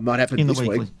 Oh, it might happen this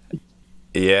week.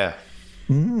 Yeah.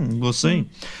 We'll see.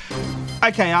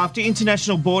 Okay, after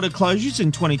international border closures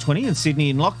in 2020 and Sydney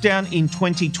in lockdown in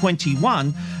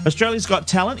 2021, Australia's Got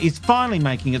Talent is finally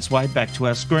making its way back to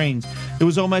our screens. It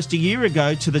was almost a year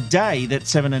ago to the day that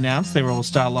Seven announced their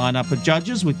all-star lineup of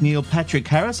judges with Neil Patrick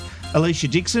Harris, Alicia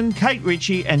Dixon, Kate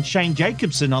Ritchie and Shane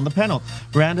Jacobson on the panel,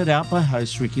 rounded out by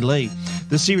host Ricky Lee.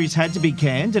 The series had to be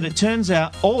canned, and it turns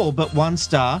out all but one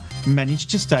star managed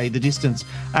to stay the distance.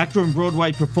 Actor and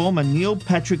Broadway performer Neil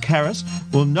Patrick Harris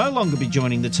will no longer be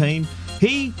joining the team.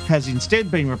 He has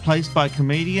instead been replaced by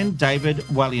comedian David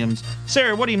Walliams.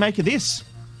 Sarah, what do you make of this?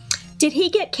 Did he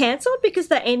get cancelled because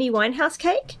the Amy Winehouse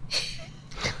cake?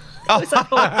 Was that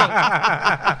the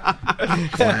whole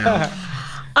thing?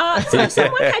 So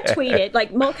someone had tweeted,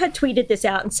 like Monk had tweeted this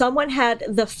out, and someone had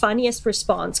the funniest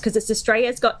response because it's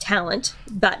Australia's Got Talent,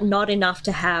 but not enough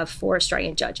to have 4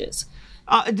 Australian judges.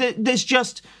 There's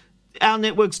just... Our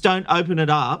networks don't open it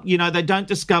up. You know, they don't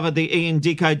discover the Ian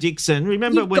Dicko Dixon.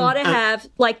 Remember You've when... got to have...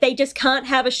 Like, they just can't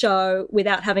have a show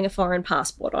without having a foreign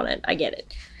passport on it. I get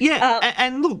it. Yeah,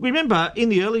 and look, remember, in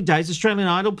the early days, Australian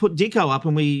Idol put Dicko up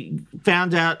and we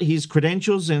found out his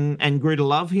credentials and grew to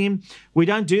love him. We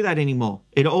don't do that anymore.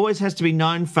 It always has to be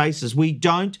known faces. We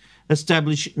don't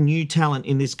establish new talent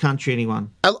in this country,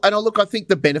 anyone. And look, I think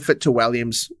the benefit to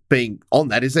Walliams being on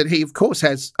that is that he, of course,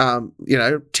 has,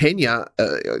 tenure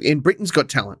in Britain's Got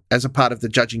Talent as a part of the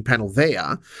judging panel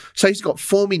there. So he's got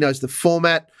form, he knows the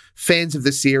format. Fans of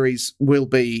the series will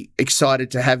be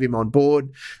excited to have him on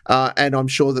board. And I'm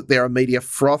sure that there are media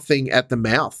frothing at the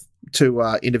mouth to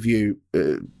interview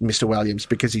Mr. Walliams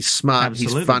because he's smart,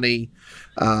 Absolutely. He's funny,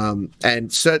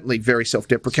 and certainly very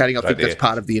self-deprecating. I think that's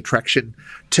part of the attraction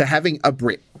to having a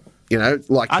Brit, you know,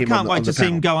 like him. I can't wait to see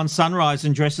him go on Sunrise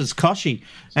and dress as Koshi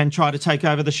and try to take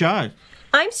over the show.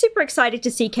 I'm super excited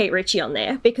to see Kate Ritchie on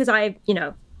there because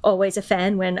always a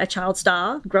fan when a child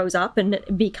star grows up and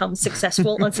becomes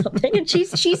successful on something, and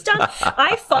she's done.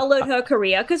 I followed her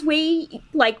career because we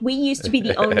used to be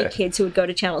the only kids who would go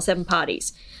to Channel 7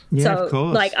 parties. Yeah, so, of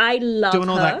course. Like, I love doing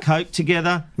all her. that coke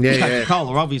together.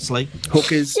 Coca-Cola, obviously.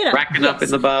 Hookers. Racking up in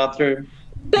the bathroom.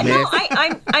 But no,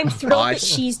 I'm thrilled that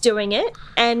she's doing it,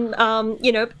 and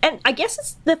and I guess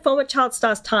it's the former child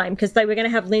star's time because they were going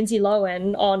to have Lindsay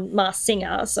Lohan on Masked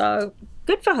Singer, so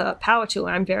good for her. Power to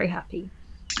her. I'm very happy.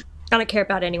 I don't care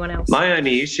about anyone else. My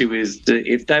only issue is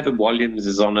if David Walliams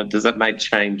is on it, does that make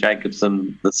Shane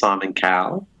Jacobson the Simon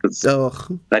Cowell?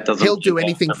 That doesn't. He'll do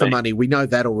anything for money. We know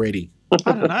that already. I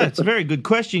don't know. It's a very good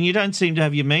question. You don't seem to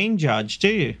have your mean judge, do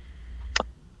you?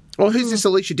 Well, who's this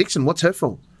Alicia Dixon? What's her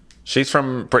for? She's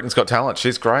from Britain's Got Talent.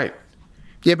 She's great.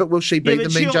 Yeah, but will she be the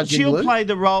mean judge in Luke? She'll play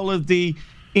the role of the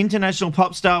international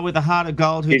pop star with a heart of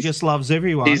gold who just loves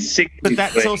everyone. But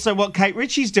that's also what Kate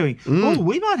Ritchie's doing. Oh,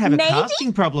 we might have a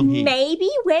casting problem here. Maybe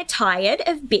we're tired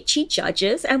of bitchy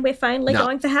judges and we're finally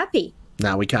going for happy.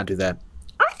 No, we can't do that.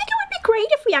 I think it would be great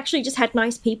if we actually just had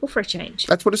nice people for a change.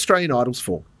 That's what Australian Idol's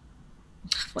for.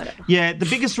 Whatever. Yeah, the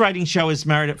biggest rating show is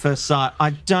Married at First Sight.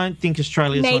 I don't think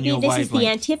Australia's on your wavelength. Maybe this is the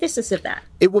antithesis of that.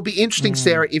 It will be interesting,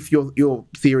 Sarah, if your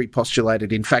theory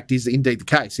postulated, in fact, is indeed the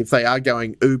case. If they are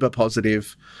going uber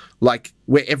positive, like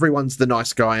where everyone's the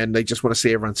nice guy and they just want to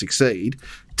see everyone succeed,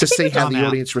 to see how the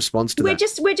audience responds to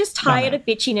that. We're just tired of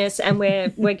bitchiness, and we're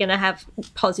going to have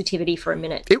positivity for a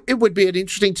minute. It would be an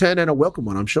interesting turn and a welcome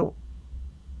one, I'm sure.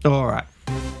 All right.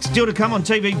 Still to come on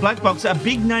TV Black Box, a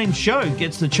big name show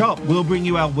gets the chop. We'll bring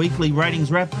you our weekly ratings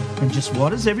wrap. And just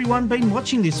what has everyone been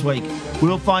watching this week?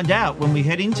 We'll find out when we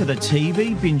head into the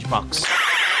TV binge box.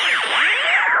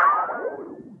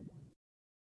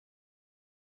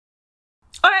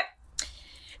 All right.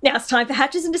 Now it's time for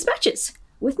Hatches and Dispatches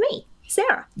with me,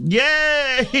 Sarah.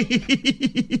 Yay!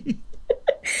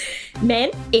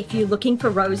 Men, if you're looking for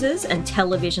roses and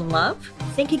television love,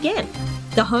 think again.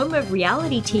 The home of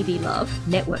reality TV love,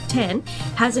 Network 10,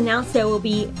 has announced there will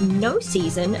be no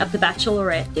season of The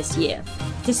Bachelorette this year.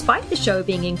 Despite the show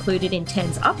being included in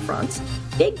 10's upfronts,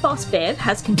 Big Boss Bev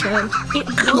has confirmed it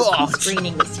will be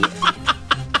screening this year.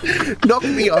 Knock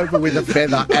me over with a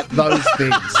feather at those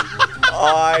things.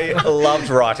 I loved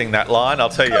writing that line, I'll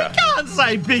tell you. I can't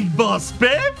say Big Boss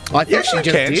Bev. I think she just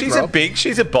did, She's Rob.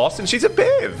 she's a boss, and she's a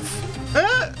Bev.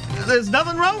 There's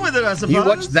nothing wrong with it, I suppose. You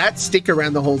watch that stick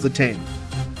around the halls of 10.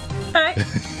 All right.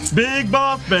 Big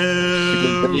Boss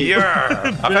Bev.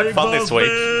 Yeah. I've had fun this week.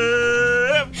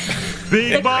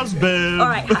 Big Boss Bev. All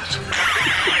right, hush.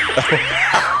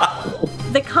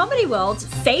 The comedy world's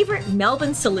favourite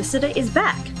Melbourne solicitor is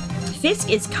back. Fisk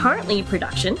is currently in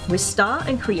production with star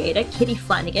and creator Kitty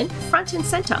Flanagan front and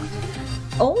centre.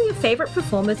 All your favourite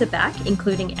performers are back,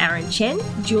 including Aaron Chen,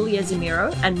 Julia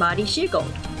Zamiro and Marty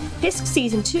Sheargold. Fisk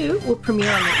Season 2 will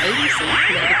premiere on the ABC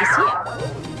later this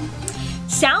year.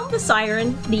 Sound the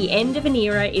siren, the end of an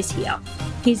era is here.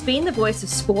 He's been the voice of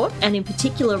sport and in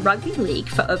particular rugby league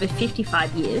for over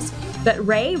 55 years, but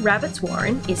Ray Rabbits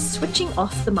Warren is switching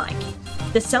off the mic.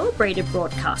 The celebrated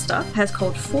broadcaster has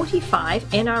called 45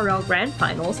 NRL Grand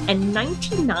Finals and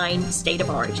 99 State of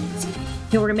Origins.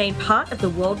 He'll remain part of the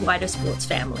worldwide sports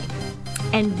family.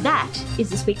 And that is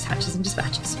this week's Hatches and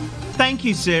Dispatches. Thank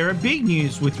you, Sarah. Big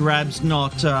news with Rabs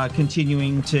not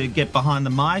continuing to get behind the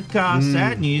mic.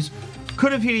 Sad news.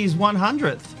 Could have hit his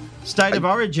 100th State of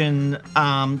Origin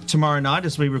tomorrow night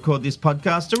as we record this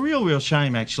podcast. A real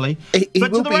shame, actually. He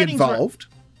will be involved.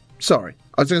 Sorry.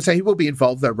 I was going to say he will be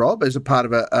involved, though, Rob, as a part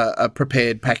of a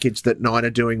prepared package that Nine are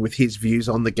doing with his views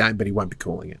on the game, but he won't be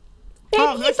calling it.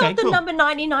 And he thought the number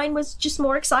 99 was just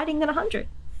more exciting than 100.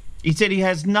 He said he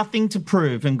has nothing to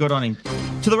prove, and good on him.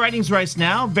 To the ratings race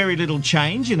now, very little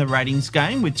change in the ratings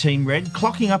game, with Team Red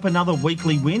clocking up another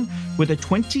weekly win with a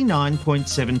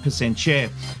 29.7% share.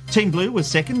 Team Blue was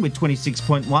second with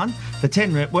 26.1. The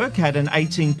 10 Network had an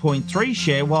 18.3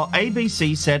 share, while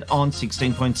ABC sat on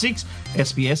 16.6.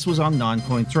 SBS was on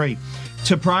 9.3.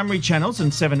 To primary channels,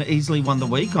 and 7 easily won the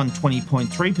week on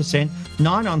 20.3%,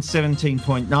 9 on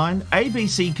 17.9.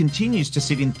 ABC continues to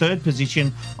sit in third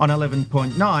position on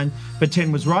 11.9, but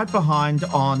 10 was right behind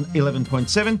on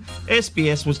 11.7.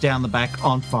 SBS was down the back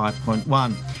on 5.1.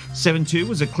 7-2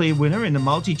 was a clear winner in the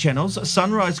multi-channels.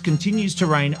 Sunrise continues to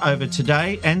reign over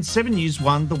Today, and 7 News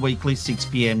won the weekly 6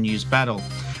 p.m. news battle.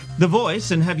 The Voice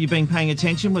and Have You Been Paying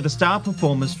Attention were the star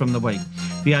performers from the week.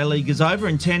 The A-League is over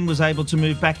and 10 was able to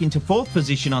move back into fourth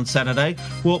position on Saturday,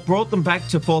 what brought them back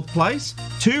to fourth place.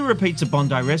 2 repeats of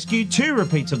Bondi Rescue, 2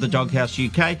 repeats of the Doghouse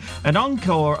UK, an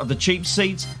encore of the Cheap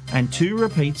Seats, and 2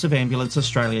 repeats of Ambulance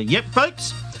Australia. Yep,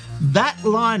 folks, that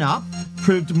lineup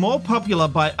proved more popular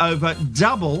by over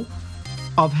double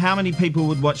of how many people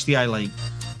would watch the A-League.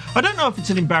 I don't know if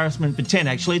it's an embarrassment for 10,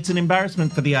 actually. It's an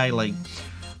embarrassment for the A-League.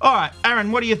 All right,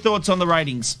 Aaron, what are your thoughts on the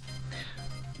ratings?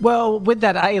 Well, with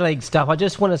that A-League stuff, I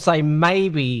just want to say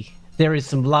maybe there is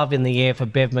some love in the air for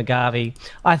Bev McGarvey.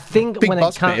 I think Big when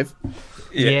boss it comes,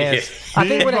 yes, I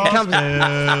think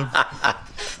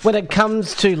when it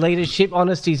comes to leadership,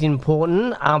 honesty is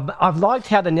important. I've liked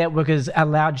how the network has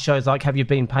allowed shows like Have You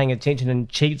Been Paying Attention and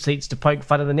Cheap Seats to poke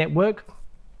fun at the network.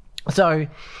 So,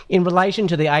 in relation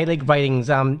to the A-League ratings,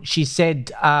 she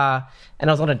said, and I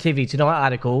was on a TV Tonight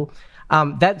article.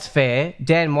 That's fair.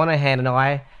 Dan Monahan and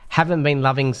I haven't been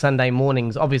loving Sunday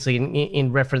mornings, obviously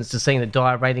in reference to seeing the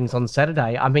dire ratings on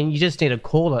Saturday. I mean, you just need to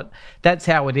call it. That's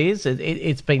how it is.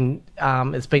 It's been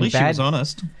bad. At least she was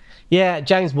honest. Yeah,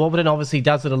 James WARburton obviously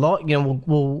does it a lot. You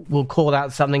know, we'll call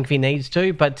out something if he needs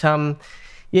to. But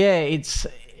yeah,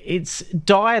 it's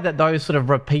dire that those sort of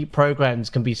repeat programs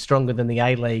can be stronger than the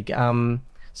A-League.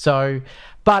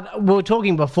 But we were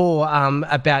talking before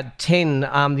about 10. The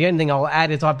only thing I'll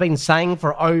add is I've been saying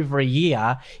for over a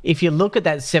year, if you look at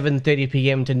that 7:30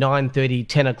 p.m. to 9:30,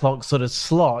 10 o'clock sort of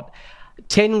slot,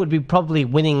 10 would be probably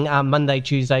winning Monday,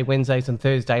 Tuesday, Wednesdays and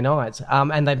Thursday nights.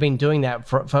 And they've been doing that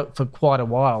for quite a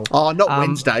while. Oh, not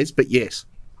Wednesdays, but yes.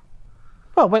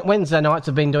 Well, Wednesday nights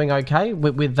have been doing okay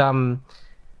with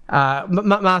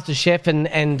Master Chef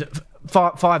and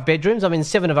Five Bedrooms. I mean,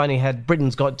 7 have only had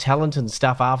Britain's Got Talent and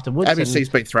stuff afterwards. ABC's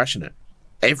been thrashing it.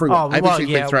 Everyone. ABC's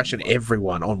been thrashing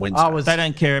everyone on Wednesday. They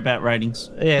don't care about ratings.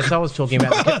 Yeah, so I was talking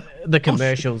about the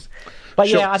commercials. But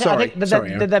sure, yeah, I think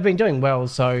they've been doing well.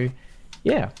 So,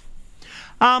 yeah.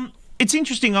 It's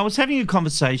interesting. I was having a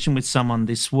conversation with someone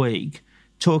this week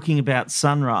talking about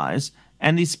Sunrise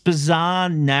and this bizarre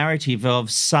narrative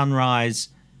of Sunrise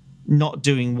not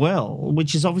doing well,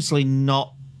 which is obviously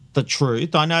not the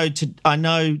truth. I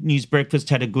know News Breakfast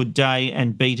had a good day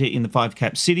and beat it in the 5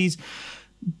 cap cities,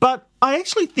 but I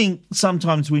actually think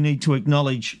sometimes we need to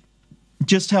acknowledge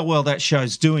just how well that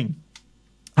show's doing.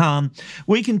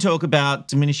 We can talk about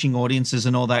diminishing audiences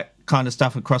and all that kind of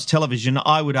stuff across television.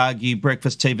 I would argue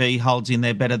breakfast TV holds in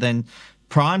there better than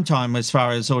prime time as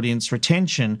far as audience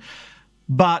retention,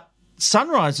 but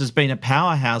Sunrise has been a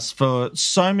powerhouse for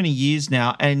so many years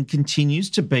now and continues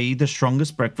to be the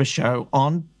strongest breakfast show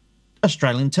on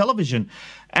Australian television.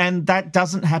 And that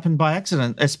doesn't happen by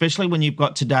accident, especially when you've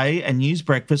got Today and News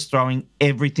Breakfast throwing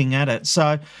everything at it.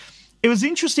 So it was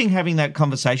interesting having that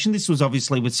conversation. This was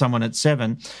obviously with someone at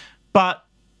 7, but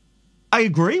I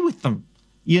agree with them.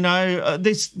 You know,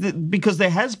 because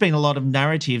there has been a lot of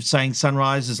narrative saying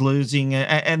Sunrise is losing,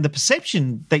 and the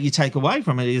perception that you take away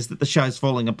from it is that the show's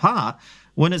falling apart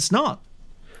when it's not.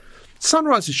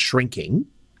 Sunrise is shrinking,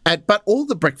 but all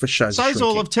the breakfast shows are shrinking. So's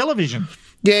all of television.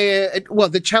 Yeah, well,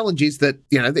 the challenge is that,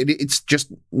 you know, it's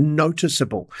just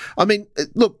noticeable. I mean,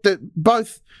 look,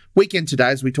 both Weekend Today,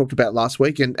 as we talked about last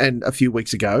week and a few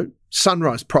weeks ago,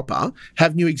 Sunrise proper,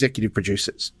 have new executive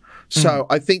producers. So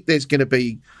I think there's going to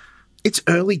be... It's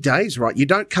early days, right? You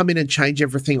don't come in and change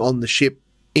everything on the ship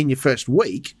in your first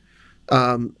week.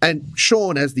 And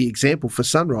Sean, as the example for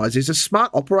Sunrise, is a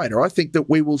smart operator. I think that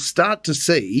we will start to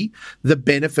see the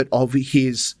benefit of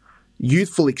his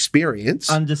youthful experience.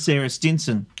 Under Sarah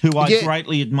Stinson, who I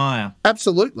greatly admire.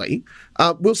 Absolutely.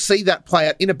 We'll see that play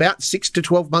out in about 6 to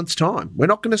 12 months' time. We're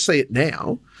not going to see it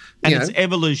now. And it's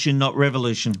evolution, not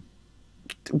revolution.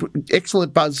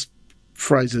 excellent buzz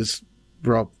phrases,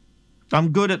 Rob.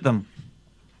 I'm good at them.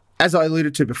 As I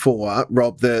alluded to before,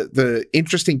 Rob, the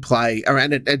interesting play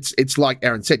around it, it's like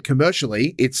Aaron said,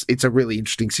 commercially, it's a really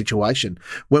interesting situation.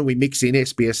 When we mix in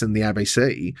SBS and the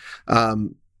ABC,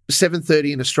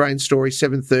 7:30 in Australian Story,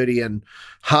 7:30 and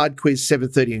Hard Quiz,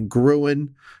 7:30 and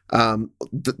Gruen,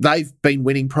 they've been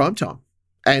winning primetime.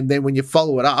 And then when you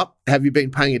follow it up, have you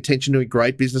been paying attention to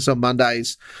Great Business on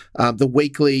Mondays, the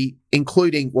weekly,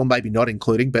 including, well, maybe not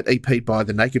including, but EP'd by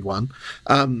The Naked One,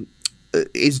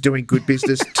 is doing good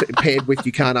business paired with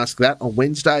You Can't Ask That on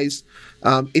Wednesdays.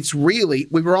 It's really,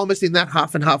 we were almost in that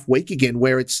half and half week again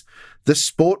where it's the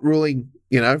sport ruling,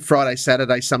 Friday,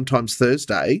 Saturday, sometimes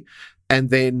Thursday, and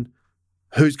then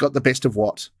who's got the best of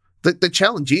what. The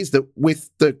challenge is that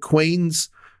with the Queen's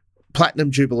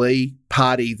Platinum Jubilee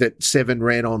party that Seven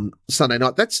ran on Sunday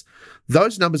night,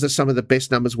 those numbers are some of the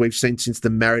best numbers we've seen since the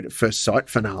Married at First Sight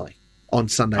finale on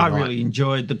Sunday night. I really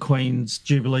enjoyed the Queen's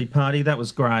Jubilee party. That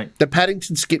was great. The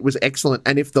Paddington skit was excellent.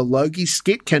 And if the Logie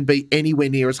skit can be anywhere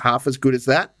near as half as good as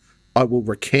that, I will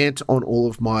recant on all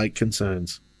of my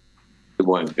concerns. It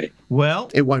won't be. Well,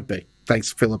 it won't be.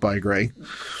 Thanks, Philip. I agree.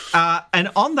 And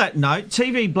on that note,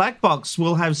 TV Black Box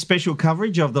will have special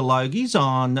coverage of the Logies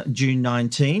on June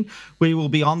 19. We will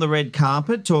be on the red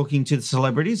carpet talking to the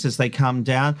celebrities as they come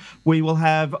down. We will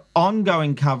have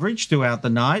ongoing coverage throughout the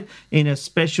night in a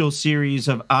special series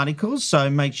of articles. So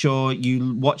make sure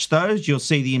you watch those. You'll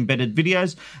see the embedded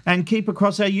videos and keep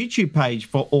across our YouTube page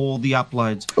for all the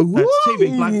uploads. That's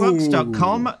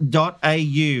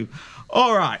tvblackbox.com.au.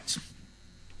 All right.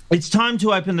 It's time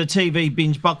to open the TV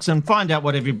binge box and find out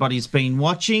what everybody's been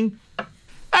watching.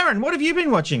 Aaron, what have you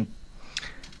been watching?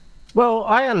 Well,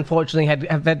 I unfortunately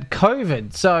have had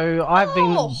COVID, so I've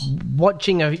been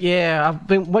watching a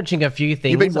few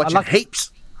things. You've been watching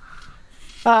heaps.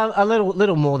 A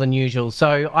little more than usual.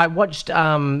 So I watched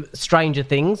Stranger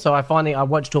Things. So I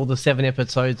watched all the 7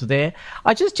 episodes there.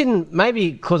 I just didn't,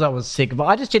 maybe because I was sick, but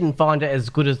I just didn't find it as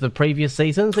good as the previous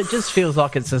seasons. It just feels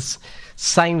like it's the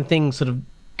same thing sort of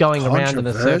going around in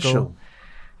a circle.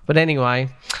 But anyway,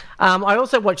 I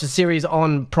also watched a series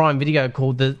on Prime Video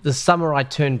called The Summer I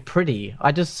Turned Pretty.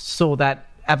 I just saw that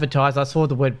advertised. I saw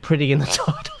the word pretty in the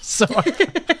title. So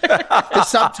the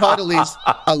subtitle is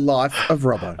A Life of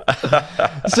Robbo.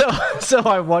 So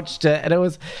I watched it, and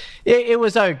it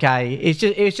was okay.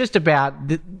 It's just about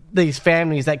these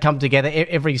families that come together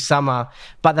every summer,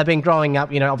 but they've been growing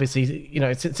up, obviously,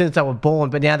 since they were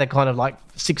born, but now they're kind of like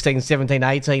 16, 17,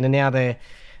 18, and now they're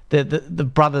the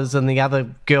brothers and the other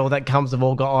girl that comes have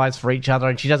all got eyes for each other,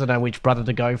 and she doesn't know which brother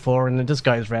to go for, and it just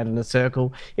goes round in a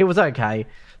circle. It was okay.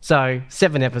 So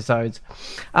 7 episodes.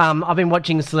 I've been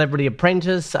watching Celebrity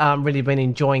Apprentice. Really been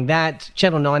enjoying that.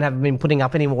 Channel 9 haven't been putting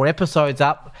up any more episodes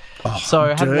up.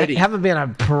 So haven't been a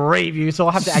preview, so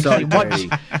I'll have to actually watch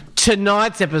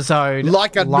tonight's episode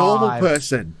like a normal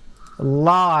person.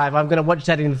 Live. I'm going to watch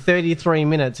that in 33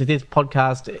 minutes if this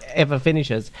podcast ever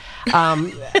finishes.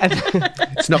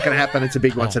 It's not going to happen. It's a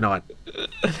big one tonight.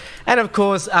 And of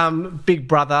course, Big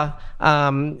Brother.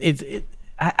 It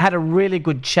had a really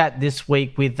good chat this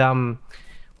week with Sam,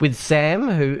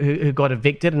 who got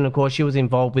evicted, and of course she was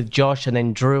involved with Josh and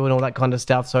then Drew and all that kind of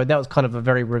stuff. So that was kind of a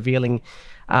very revealing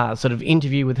sort of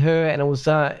interview with her, and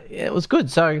it was good.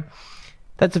 So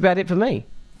that's about it for me.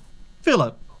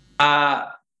 Philip.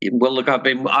 Well, look, I've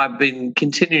been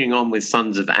continuing on with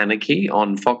Sons of Anarchy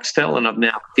on Foxtel, and I've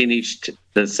now finished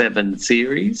the 7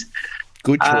 series.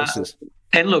 Good choices.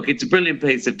 And look, it's a brilliant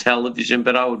piece of television,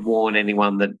 but I would warn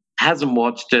anyone that hasn't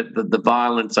watched it that the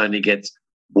violence only gets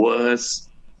worse.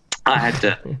 I had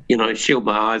to, shield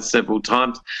my eyes several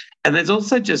times. And there's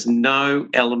also just no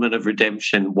element of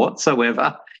redemption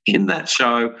whatsoever in that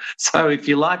show. So if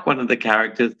you like one of the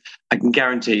characters, I can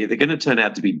guarantee you they're going to turn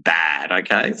out to be bad,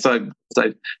 okay? So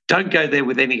don't go there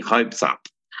with any hopes up.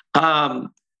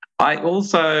 I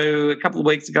also, a couple of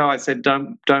weeks ago, I said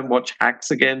don't watch Hacks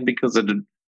again because it had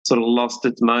sort of lost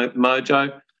its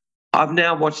mojo. I've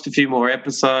now watched a few more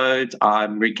episodes.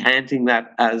 I'm recanting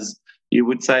that, as you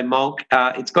would say, Molk.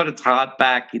 It's got its heart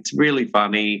back. It's really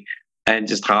funny and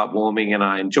just heartwarming, and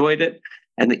I enjoyed it.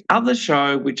 And the other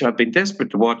show, which I've been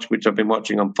desperate to watch, which I've been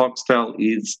watching on Foxtel,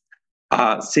 is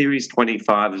Series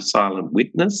 25 of Silent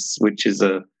Witness, which is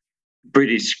a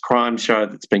British crime show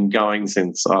that's been going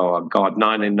since,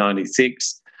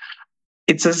 1996.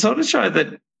 It's a sort of show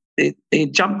that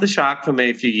it jumped the shark for me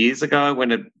a few years ago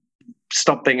when it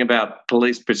stopped being about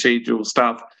police procedural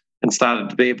stuff and started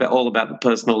to be all about the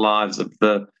personal lives of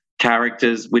the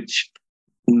characters, which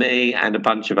me and a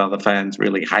bunch of other fans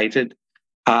really hated.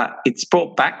 It's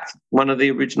brought back one of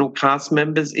the original cast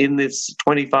members in this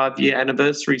 25-year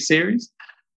anniversary series.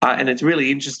 And it's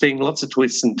really interesting, lots of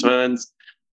twists and turns,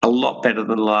 a lot better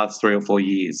than the last 3 or 4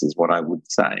 years is what I would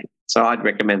say. So I'd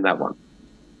recommend that one.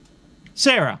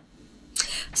 Sarah.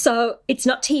 So it's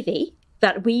not TV,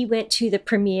 but we went to the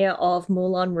premiere of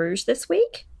Moulin Rouge this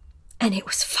week, and it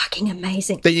was fucking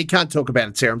amazing. Then you can't talk about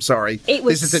it, Sarah. I'm sorry.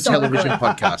 This is a television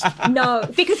podcast. No,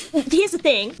 because here's the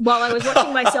thing. While I was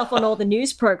watching myself on all the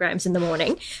news programs in the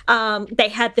morning, they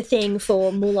had the thing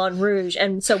for Moulin Rouge,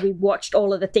 and so we watched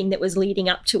all of the thing that was leading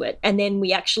up to it, and then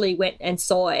we actually went and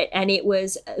saw it, and it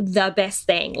was the best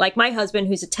thing. Like, my husband,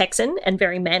 who's a Texan and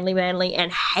very manly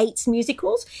and hates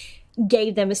musicals,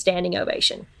 gave them a standing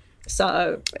ovation.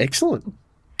 So excellent.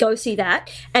 Go see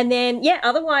that. And then,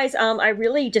 otherwise, I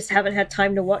really just haven't had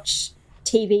time to watch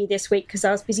TV this week because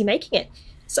I was busy making it.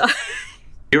 So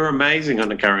you're amazing on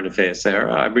the current affairs,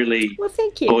 Sarah. I really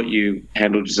thank you. Thought you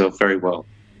handled yourself very well.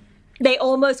 They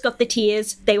almost got the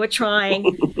tears. They were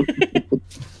trying.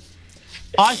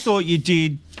 I thought you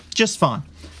did just fine.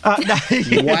 Wow.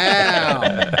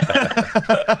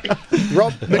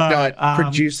 Rob McKnight,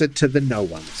 producer to the No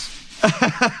Ones.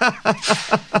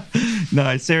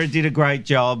 No, Sarah did a great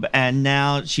job, and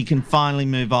now she can finally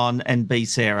move on and be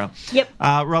Sarah. Yep.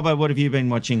 Robbo, what have you been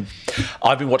watching?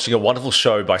 I've been watching a wonderful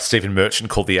show by Stephen Merchant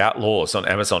called The Outlaws on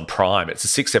Amazon Prime. It's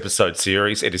a 6-episode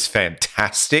series. It is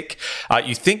fantastic.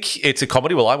 You think it's a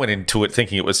comedy? Well, I went into it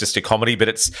thinking it was just a comedy, but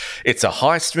it's a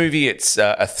heist movie. It's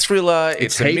a thriller.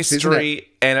 It's a mystery.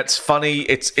 And it's funny.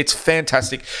 It's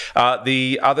fantastic.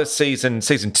 The other season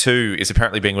 2, is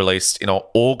apparently being released in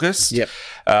August. Yep.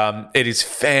 It is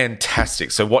fantastic.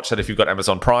 So watch that if you've got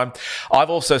Amazon Prime. I've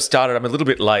also started, I'm a little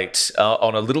bit late,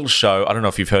 on a little show. I don't know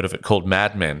if you've heard of it, called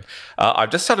Mad Men.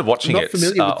 I've just started watching it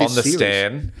on the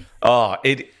Stan. Oh,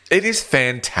 it is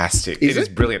fantastic. It is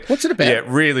brilliant. What's it about? Yeah,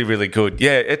 really, really good.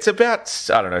 Yeah, it's about,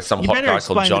 I don't know, some hot guy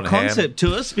called John Hamm. You better explain the concept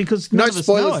to us, because no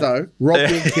spoilers, though. Rob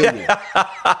will kill you.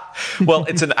 Well,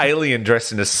 it's an alien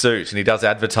dressed in a suit, and he does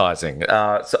advertising.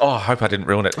 I hope I didn't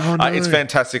ruin it. Oh, no. It's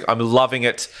fantastic. I'm loving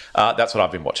it. That's what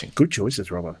I've been watching. Good choices,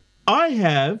 Robbo. I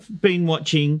have been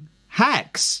watching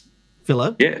Hacks,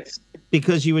 Philip. Yes.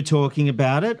 Because you were talking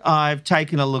about it. I've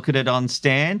taken a look at it on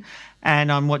Stan,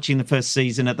 and I'm watching the first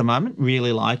season at the moment.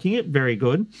 Really liking it. Very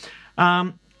good.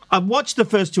 I've watched the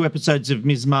first 2 episodes of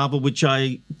Ms. Marvel, which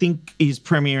I think is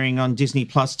premiering on Disney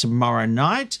Plus tomorrow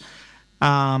night.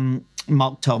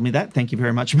 Malk told me that. Thank you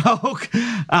very much,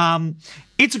 Malk.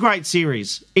 It's a great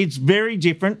series. It's very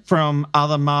different from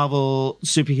other Marvel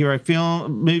superhero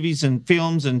movies and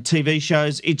films and TV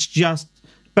shows.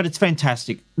 But it's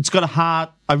fantastic. It's got a heart.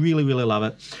 I really, really love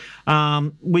it.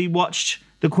 We watched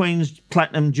the Queen's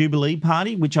Platinum Jubilee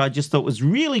Party, which I just thought was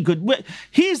really good.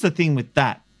 Here's the thing with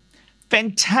that.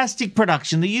 Fantastic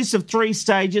production. The use of 3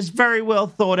 stages, very well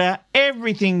thought out.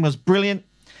 Everything was brilliant,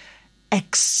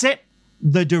 except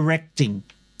the directing.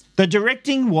 The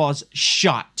directing was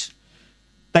shite.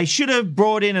 They should have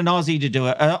brought in an Aussie to do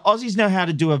it. Aussies know how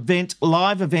to do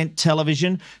live event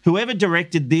television. Whoever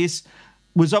directed this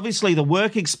was obviously the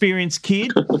work experience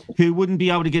kid who wouldn't be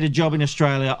able to get a job in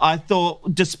Australia. I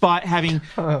thought, despite having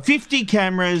 50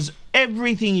 cameras,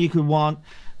 everything you could want,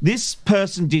 this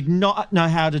person did not know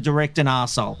how to direct an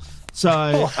arsehole.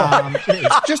 So,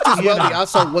 just as well, the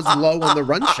arsehole was low on the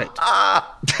run sheet.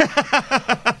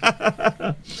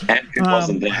 And it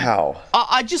wasn't there. Wow.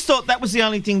 I just thought that was the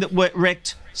only thing that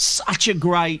wrecked such a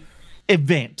great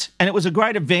event. And it was a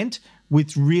great event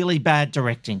with really bad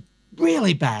directing.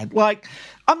 Really bad. Like,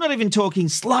 I'm not even talking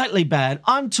slightly bad.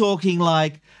 I'm talking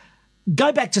like,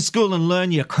 go back to school and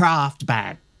learn your craft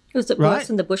bad. Was it worse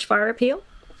than the bushfire appeal?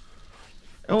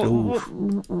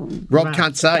 Rob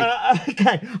can't say.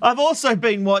 Okay. I've also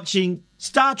been watching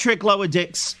Star Trek Lower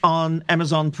Decks on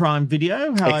Amazon Prime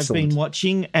Video, I've been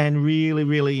watching and really,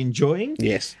 really enjoying.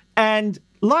 Yes. And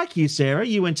like you, Sarah,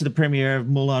 you went to the premiere of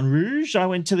Moulin Rouge. I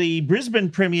went to the Brisbane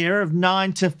premiere of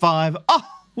 9 to 5. Oh,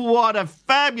 what a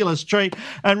fabulous treat.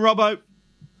 And Robbo,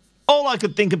 all I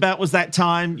could think about was that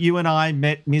time you and I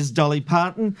met Ms. Dolly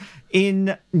Parton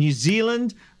in New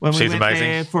Zealand when we went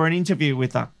there for an interview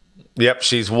with her. Yep,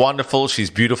 she's wonderful. She's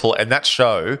beautiful. And that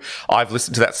show, I've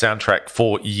listened to that soundtrack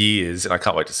for years, and I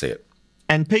can't wait to see it.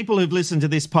 And people who've listened to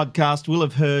this podcast will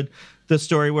have heard the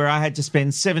story where I had to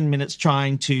spend 7 minutes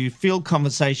trying to fill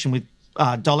conversation with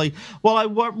Dolly while I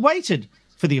waited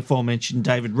for the aforementioned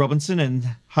David Robinson and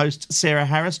host Sarah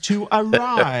Harris to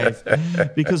arrive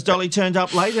because Dolly turned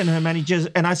up late and her manager,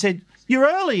 and I said, "You're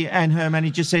early," and her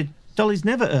manager said, "Dolly's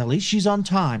never early, she's on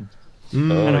time."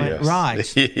 And I went,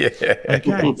 right. Yeah.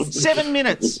 Okay. 7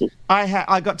 minutes.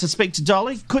 I got to speak to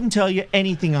Dolly. Couldn't tell you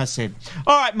anything I said.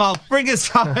 All right, Mal, bring us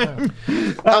home.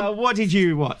 What did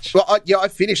you watch? Well, I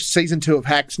finished season 2 of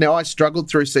Hacks. Now, I struggled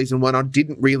through season 1. I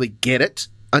didn't really get it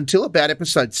until about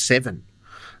episode 7.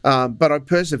 But I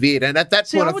persevered, and at that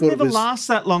point I thought would never last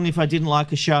that long if I didn't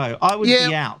like a show. I would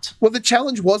be out. Well, the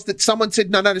challenge was that someone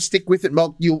said, "No, stick with it,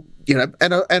 Mog.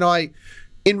 And I,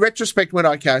 in retrospect, went,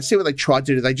 okay, I see what they tried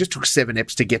to do. They just took 7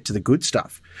 eps to get to the good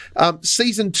stuff.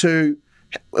 Season 2,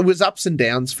 it was ups and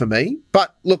downs for me,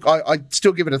 but look, I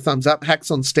still give it a thumbs up. Hacks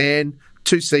on Stan,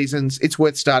 2 seasons. It's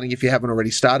worth starting if you haven't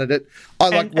already started it.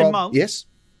 Rob. Mog, yes.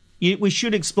 We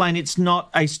should explain it's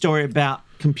not a story about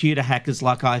computer hackers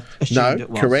like I assumed it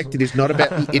was. No, correct. It is not about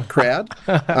the IT crowd.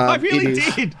 I really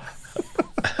did.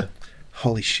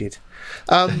 Holy shit.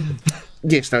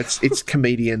 Yes, no, it's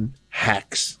comedian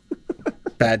hacks.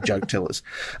 Bad joke tellers.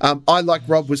 I, like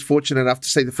Rob, was fortunate enough to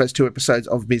see the first 2 episodes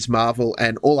of Ms. Marvel,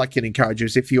 and all I can encourage you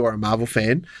is, if you are a Marvel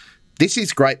fan, this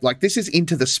is great. Like, this is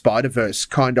Into the Spider-Verse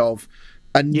kind of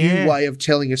a new way of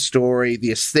telling a story.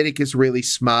 The aesthetic is really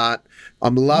smart.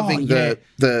 I'm loving the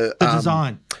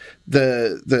design.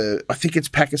 I think it's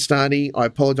Pakistani. I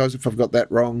apologise if I've got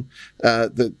that wrong.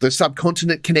 The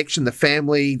subcontinent connection, the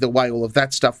family, the way all of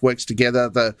that stuff works together.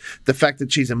 The fact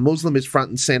that she's a Muslim is front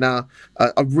and centre.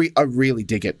 I really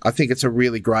dig it. I think it's a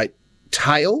really great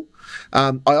tale.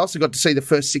 I also got to see the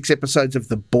first 6 episodes of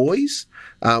The Boys,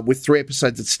 with 3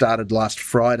 episodes that started last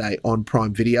Friday on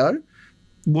Prime Video.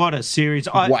 What a series!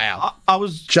 Wow. I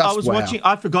was watching.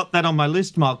 I forgot that on my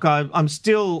list, Mark. I'm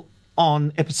still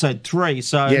on episode 3,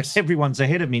 so everyone's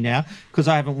ahead of me now because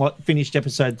I haven't finished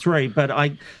episode 3.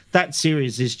 But that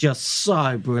series is just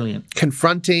so brilliant,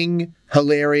 confronting,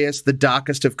 hilarious, the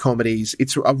darkest of comedies.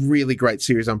 It's a really great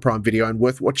series on Prime Video and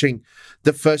worth watching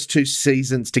the first 2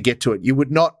 seasons to get to it. You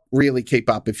would not really keep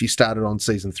up if you started on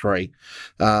season 3.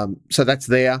 So that's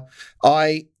there.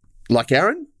 I, like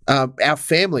Aaron, our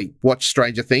family watched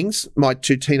Stranger Things. My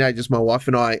 2 teenagers, my wife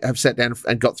and I, have sat down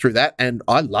and got through that, and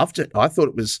I loved it. I thought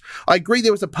it was... I agree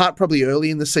there was a part probably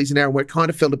early in the season, Aaron, where it kind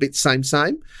of felt a bit same.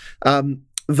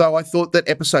 Though I thought that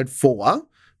episode 4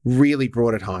 really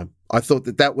brought it home. I thought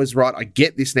that was right. I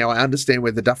get this now. I understand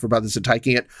where the Duffer Brothers are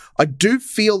taking it. I do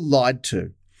feel lied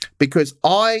to, because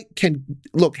I can,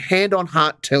 look, hand on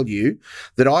heart tell you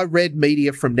that I read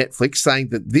media from Netflix saying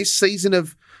that this season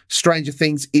of Stranger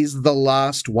Things is the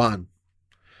last one.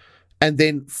 And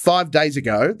then 5 days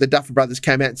ago, the Duffer Brothers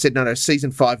came out and said, no,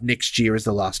 season 5 next year is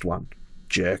the last one.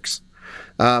 Jerks.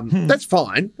 That's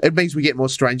fine. It means we get more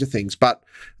Stranger Things. But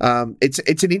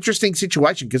it's an interesting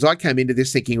situation, because I came into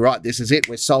this thinking, right, this is it.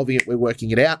 We're solving it. We're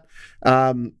working it out.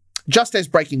 Just as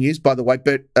breaking news, by the way,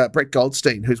 Brett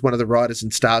Goldstein, who's one of the writers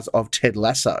and stars of Ted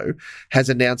Lasso, has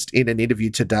announced in an interview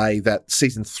today that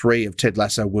season 3 of Ted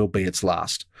Lasso will be its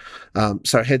last.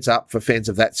 So heads up for fans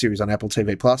of that series on Apple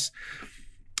TV+.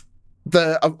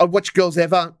 I watched Girls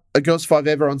 5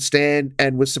 Ever on Stan,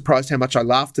 and was surprised how much I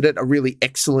laughed at it. A really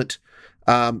excellent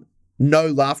no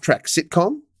laugh track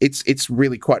sitcom. It's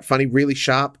really quite funny, really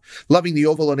sharp. Loving the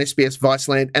Orville on SBS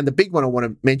Viceland. And the big one I want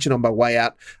to mention on my way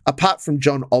out, apart from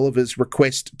John Oliver's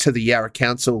request to the Yarra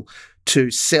Council to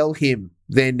sell him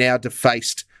their now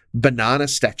defaced banana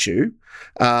statue,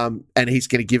 and he's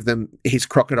going to give them his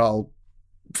crocodile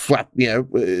flipping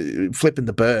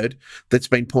the bird that's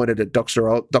been pointed at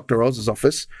Dr. Oz's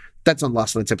office. That's on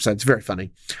last night's episode. It's very funny.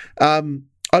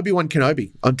 Obi-Wan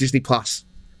Kenobi on Disney+.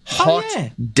 Hot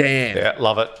damn. Yeah,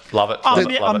 love it.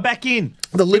 I'm back in.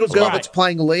 The little girl that's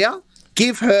playing Leia,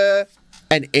 give her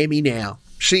an Emmy now.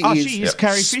 She is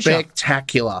Carrie Fisher.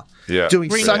 Spectacular. Yeah. Doing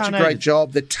such a great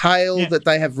job. The tale that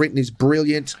they have written is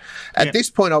brilliant. At this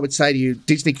point, I would say to you,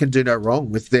 Disney can do no wrong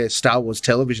with their Star Wars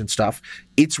television stuff.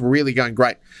 It's really going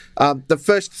great. The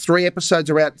first 3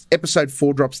 episodes are out. Episode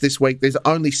 4 drops this week. There's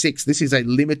only 6. This is a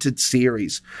limited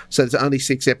series, so there's only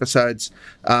 6 episodes.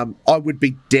 I would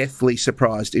be deathly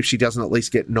surprised if she doesn't at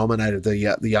least get nominated,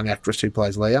 the young actress who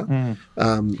plays Leia,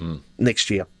 next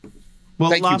year.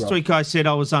 Well, last week I said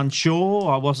I was unsure.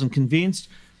 I wasn't convinced.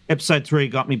 Episode 3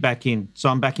 got me back in, so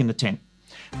I'm back in the tent.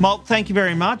 Malt, thank you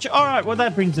very much. All right, well,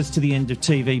 that brings us to the end of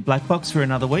TV Black Box for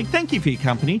another week. Thank you for your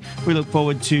company. We look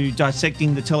forward to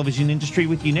dissecting the television industry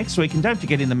with you next week. And don't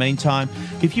forget, in the meantime,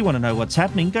 if you want to know what's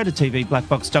happening, go to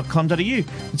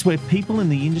tvblackbox.com.au. It's where people in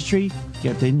the industry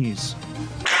get their news.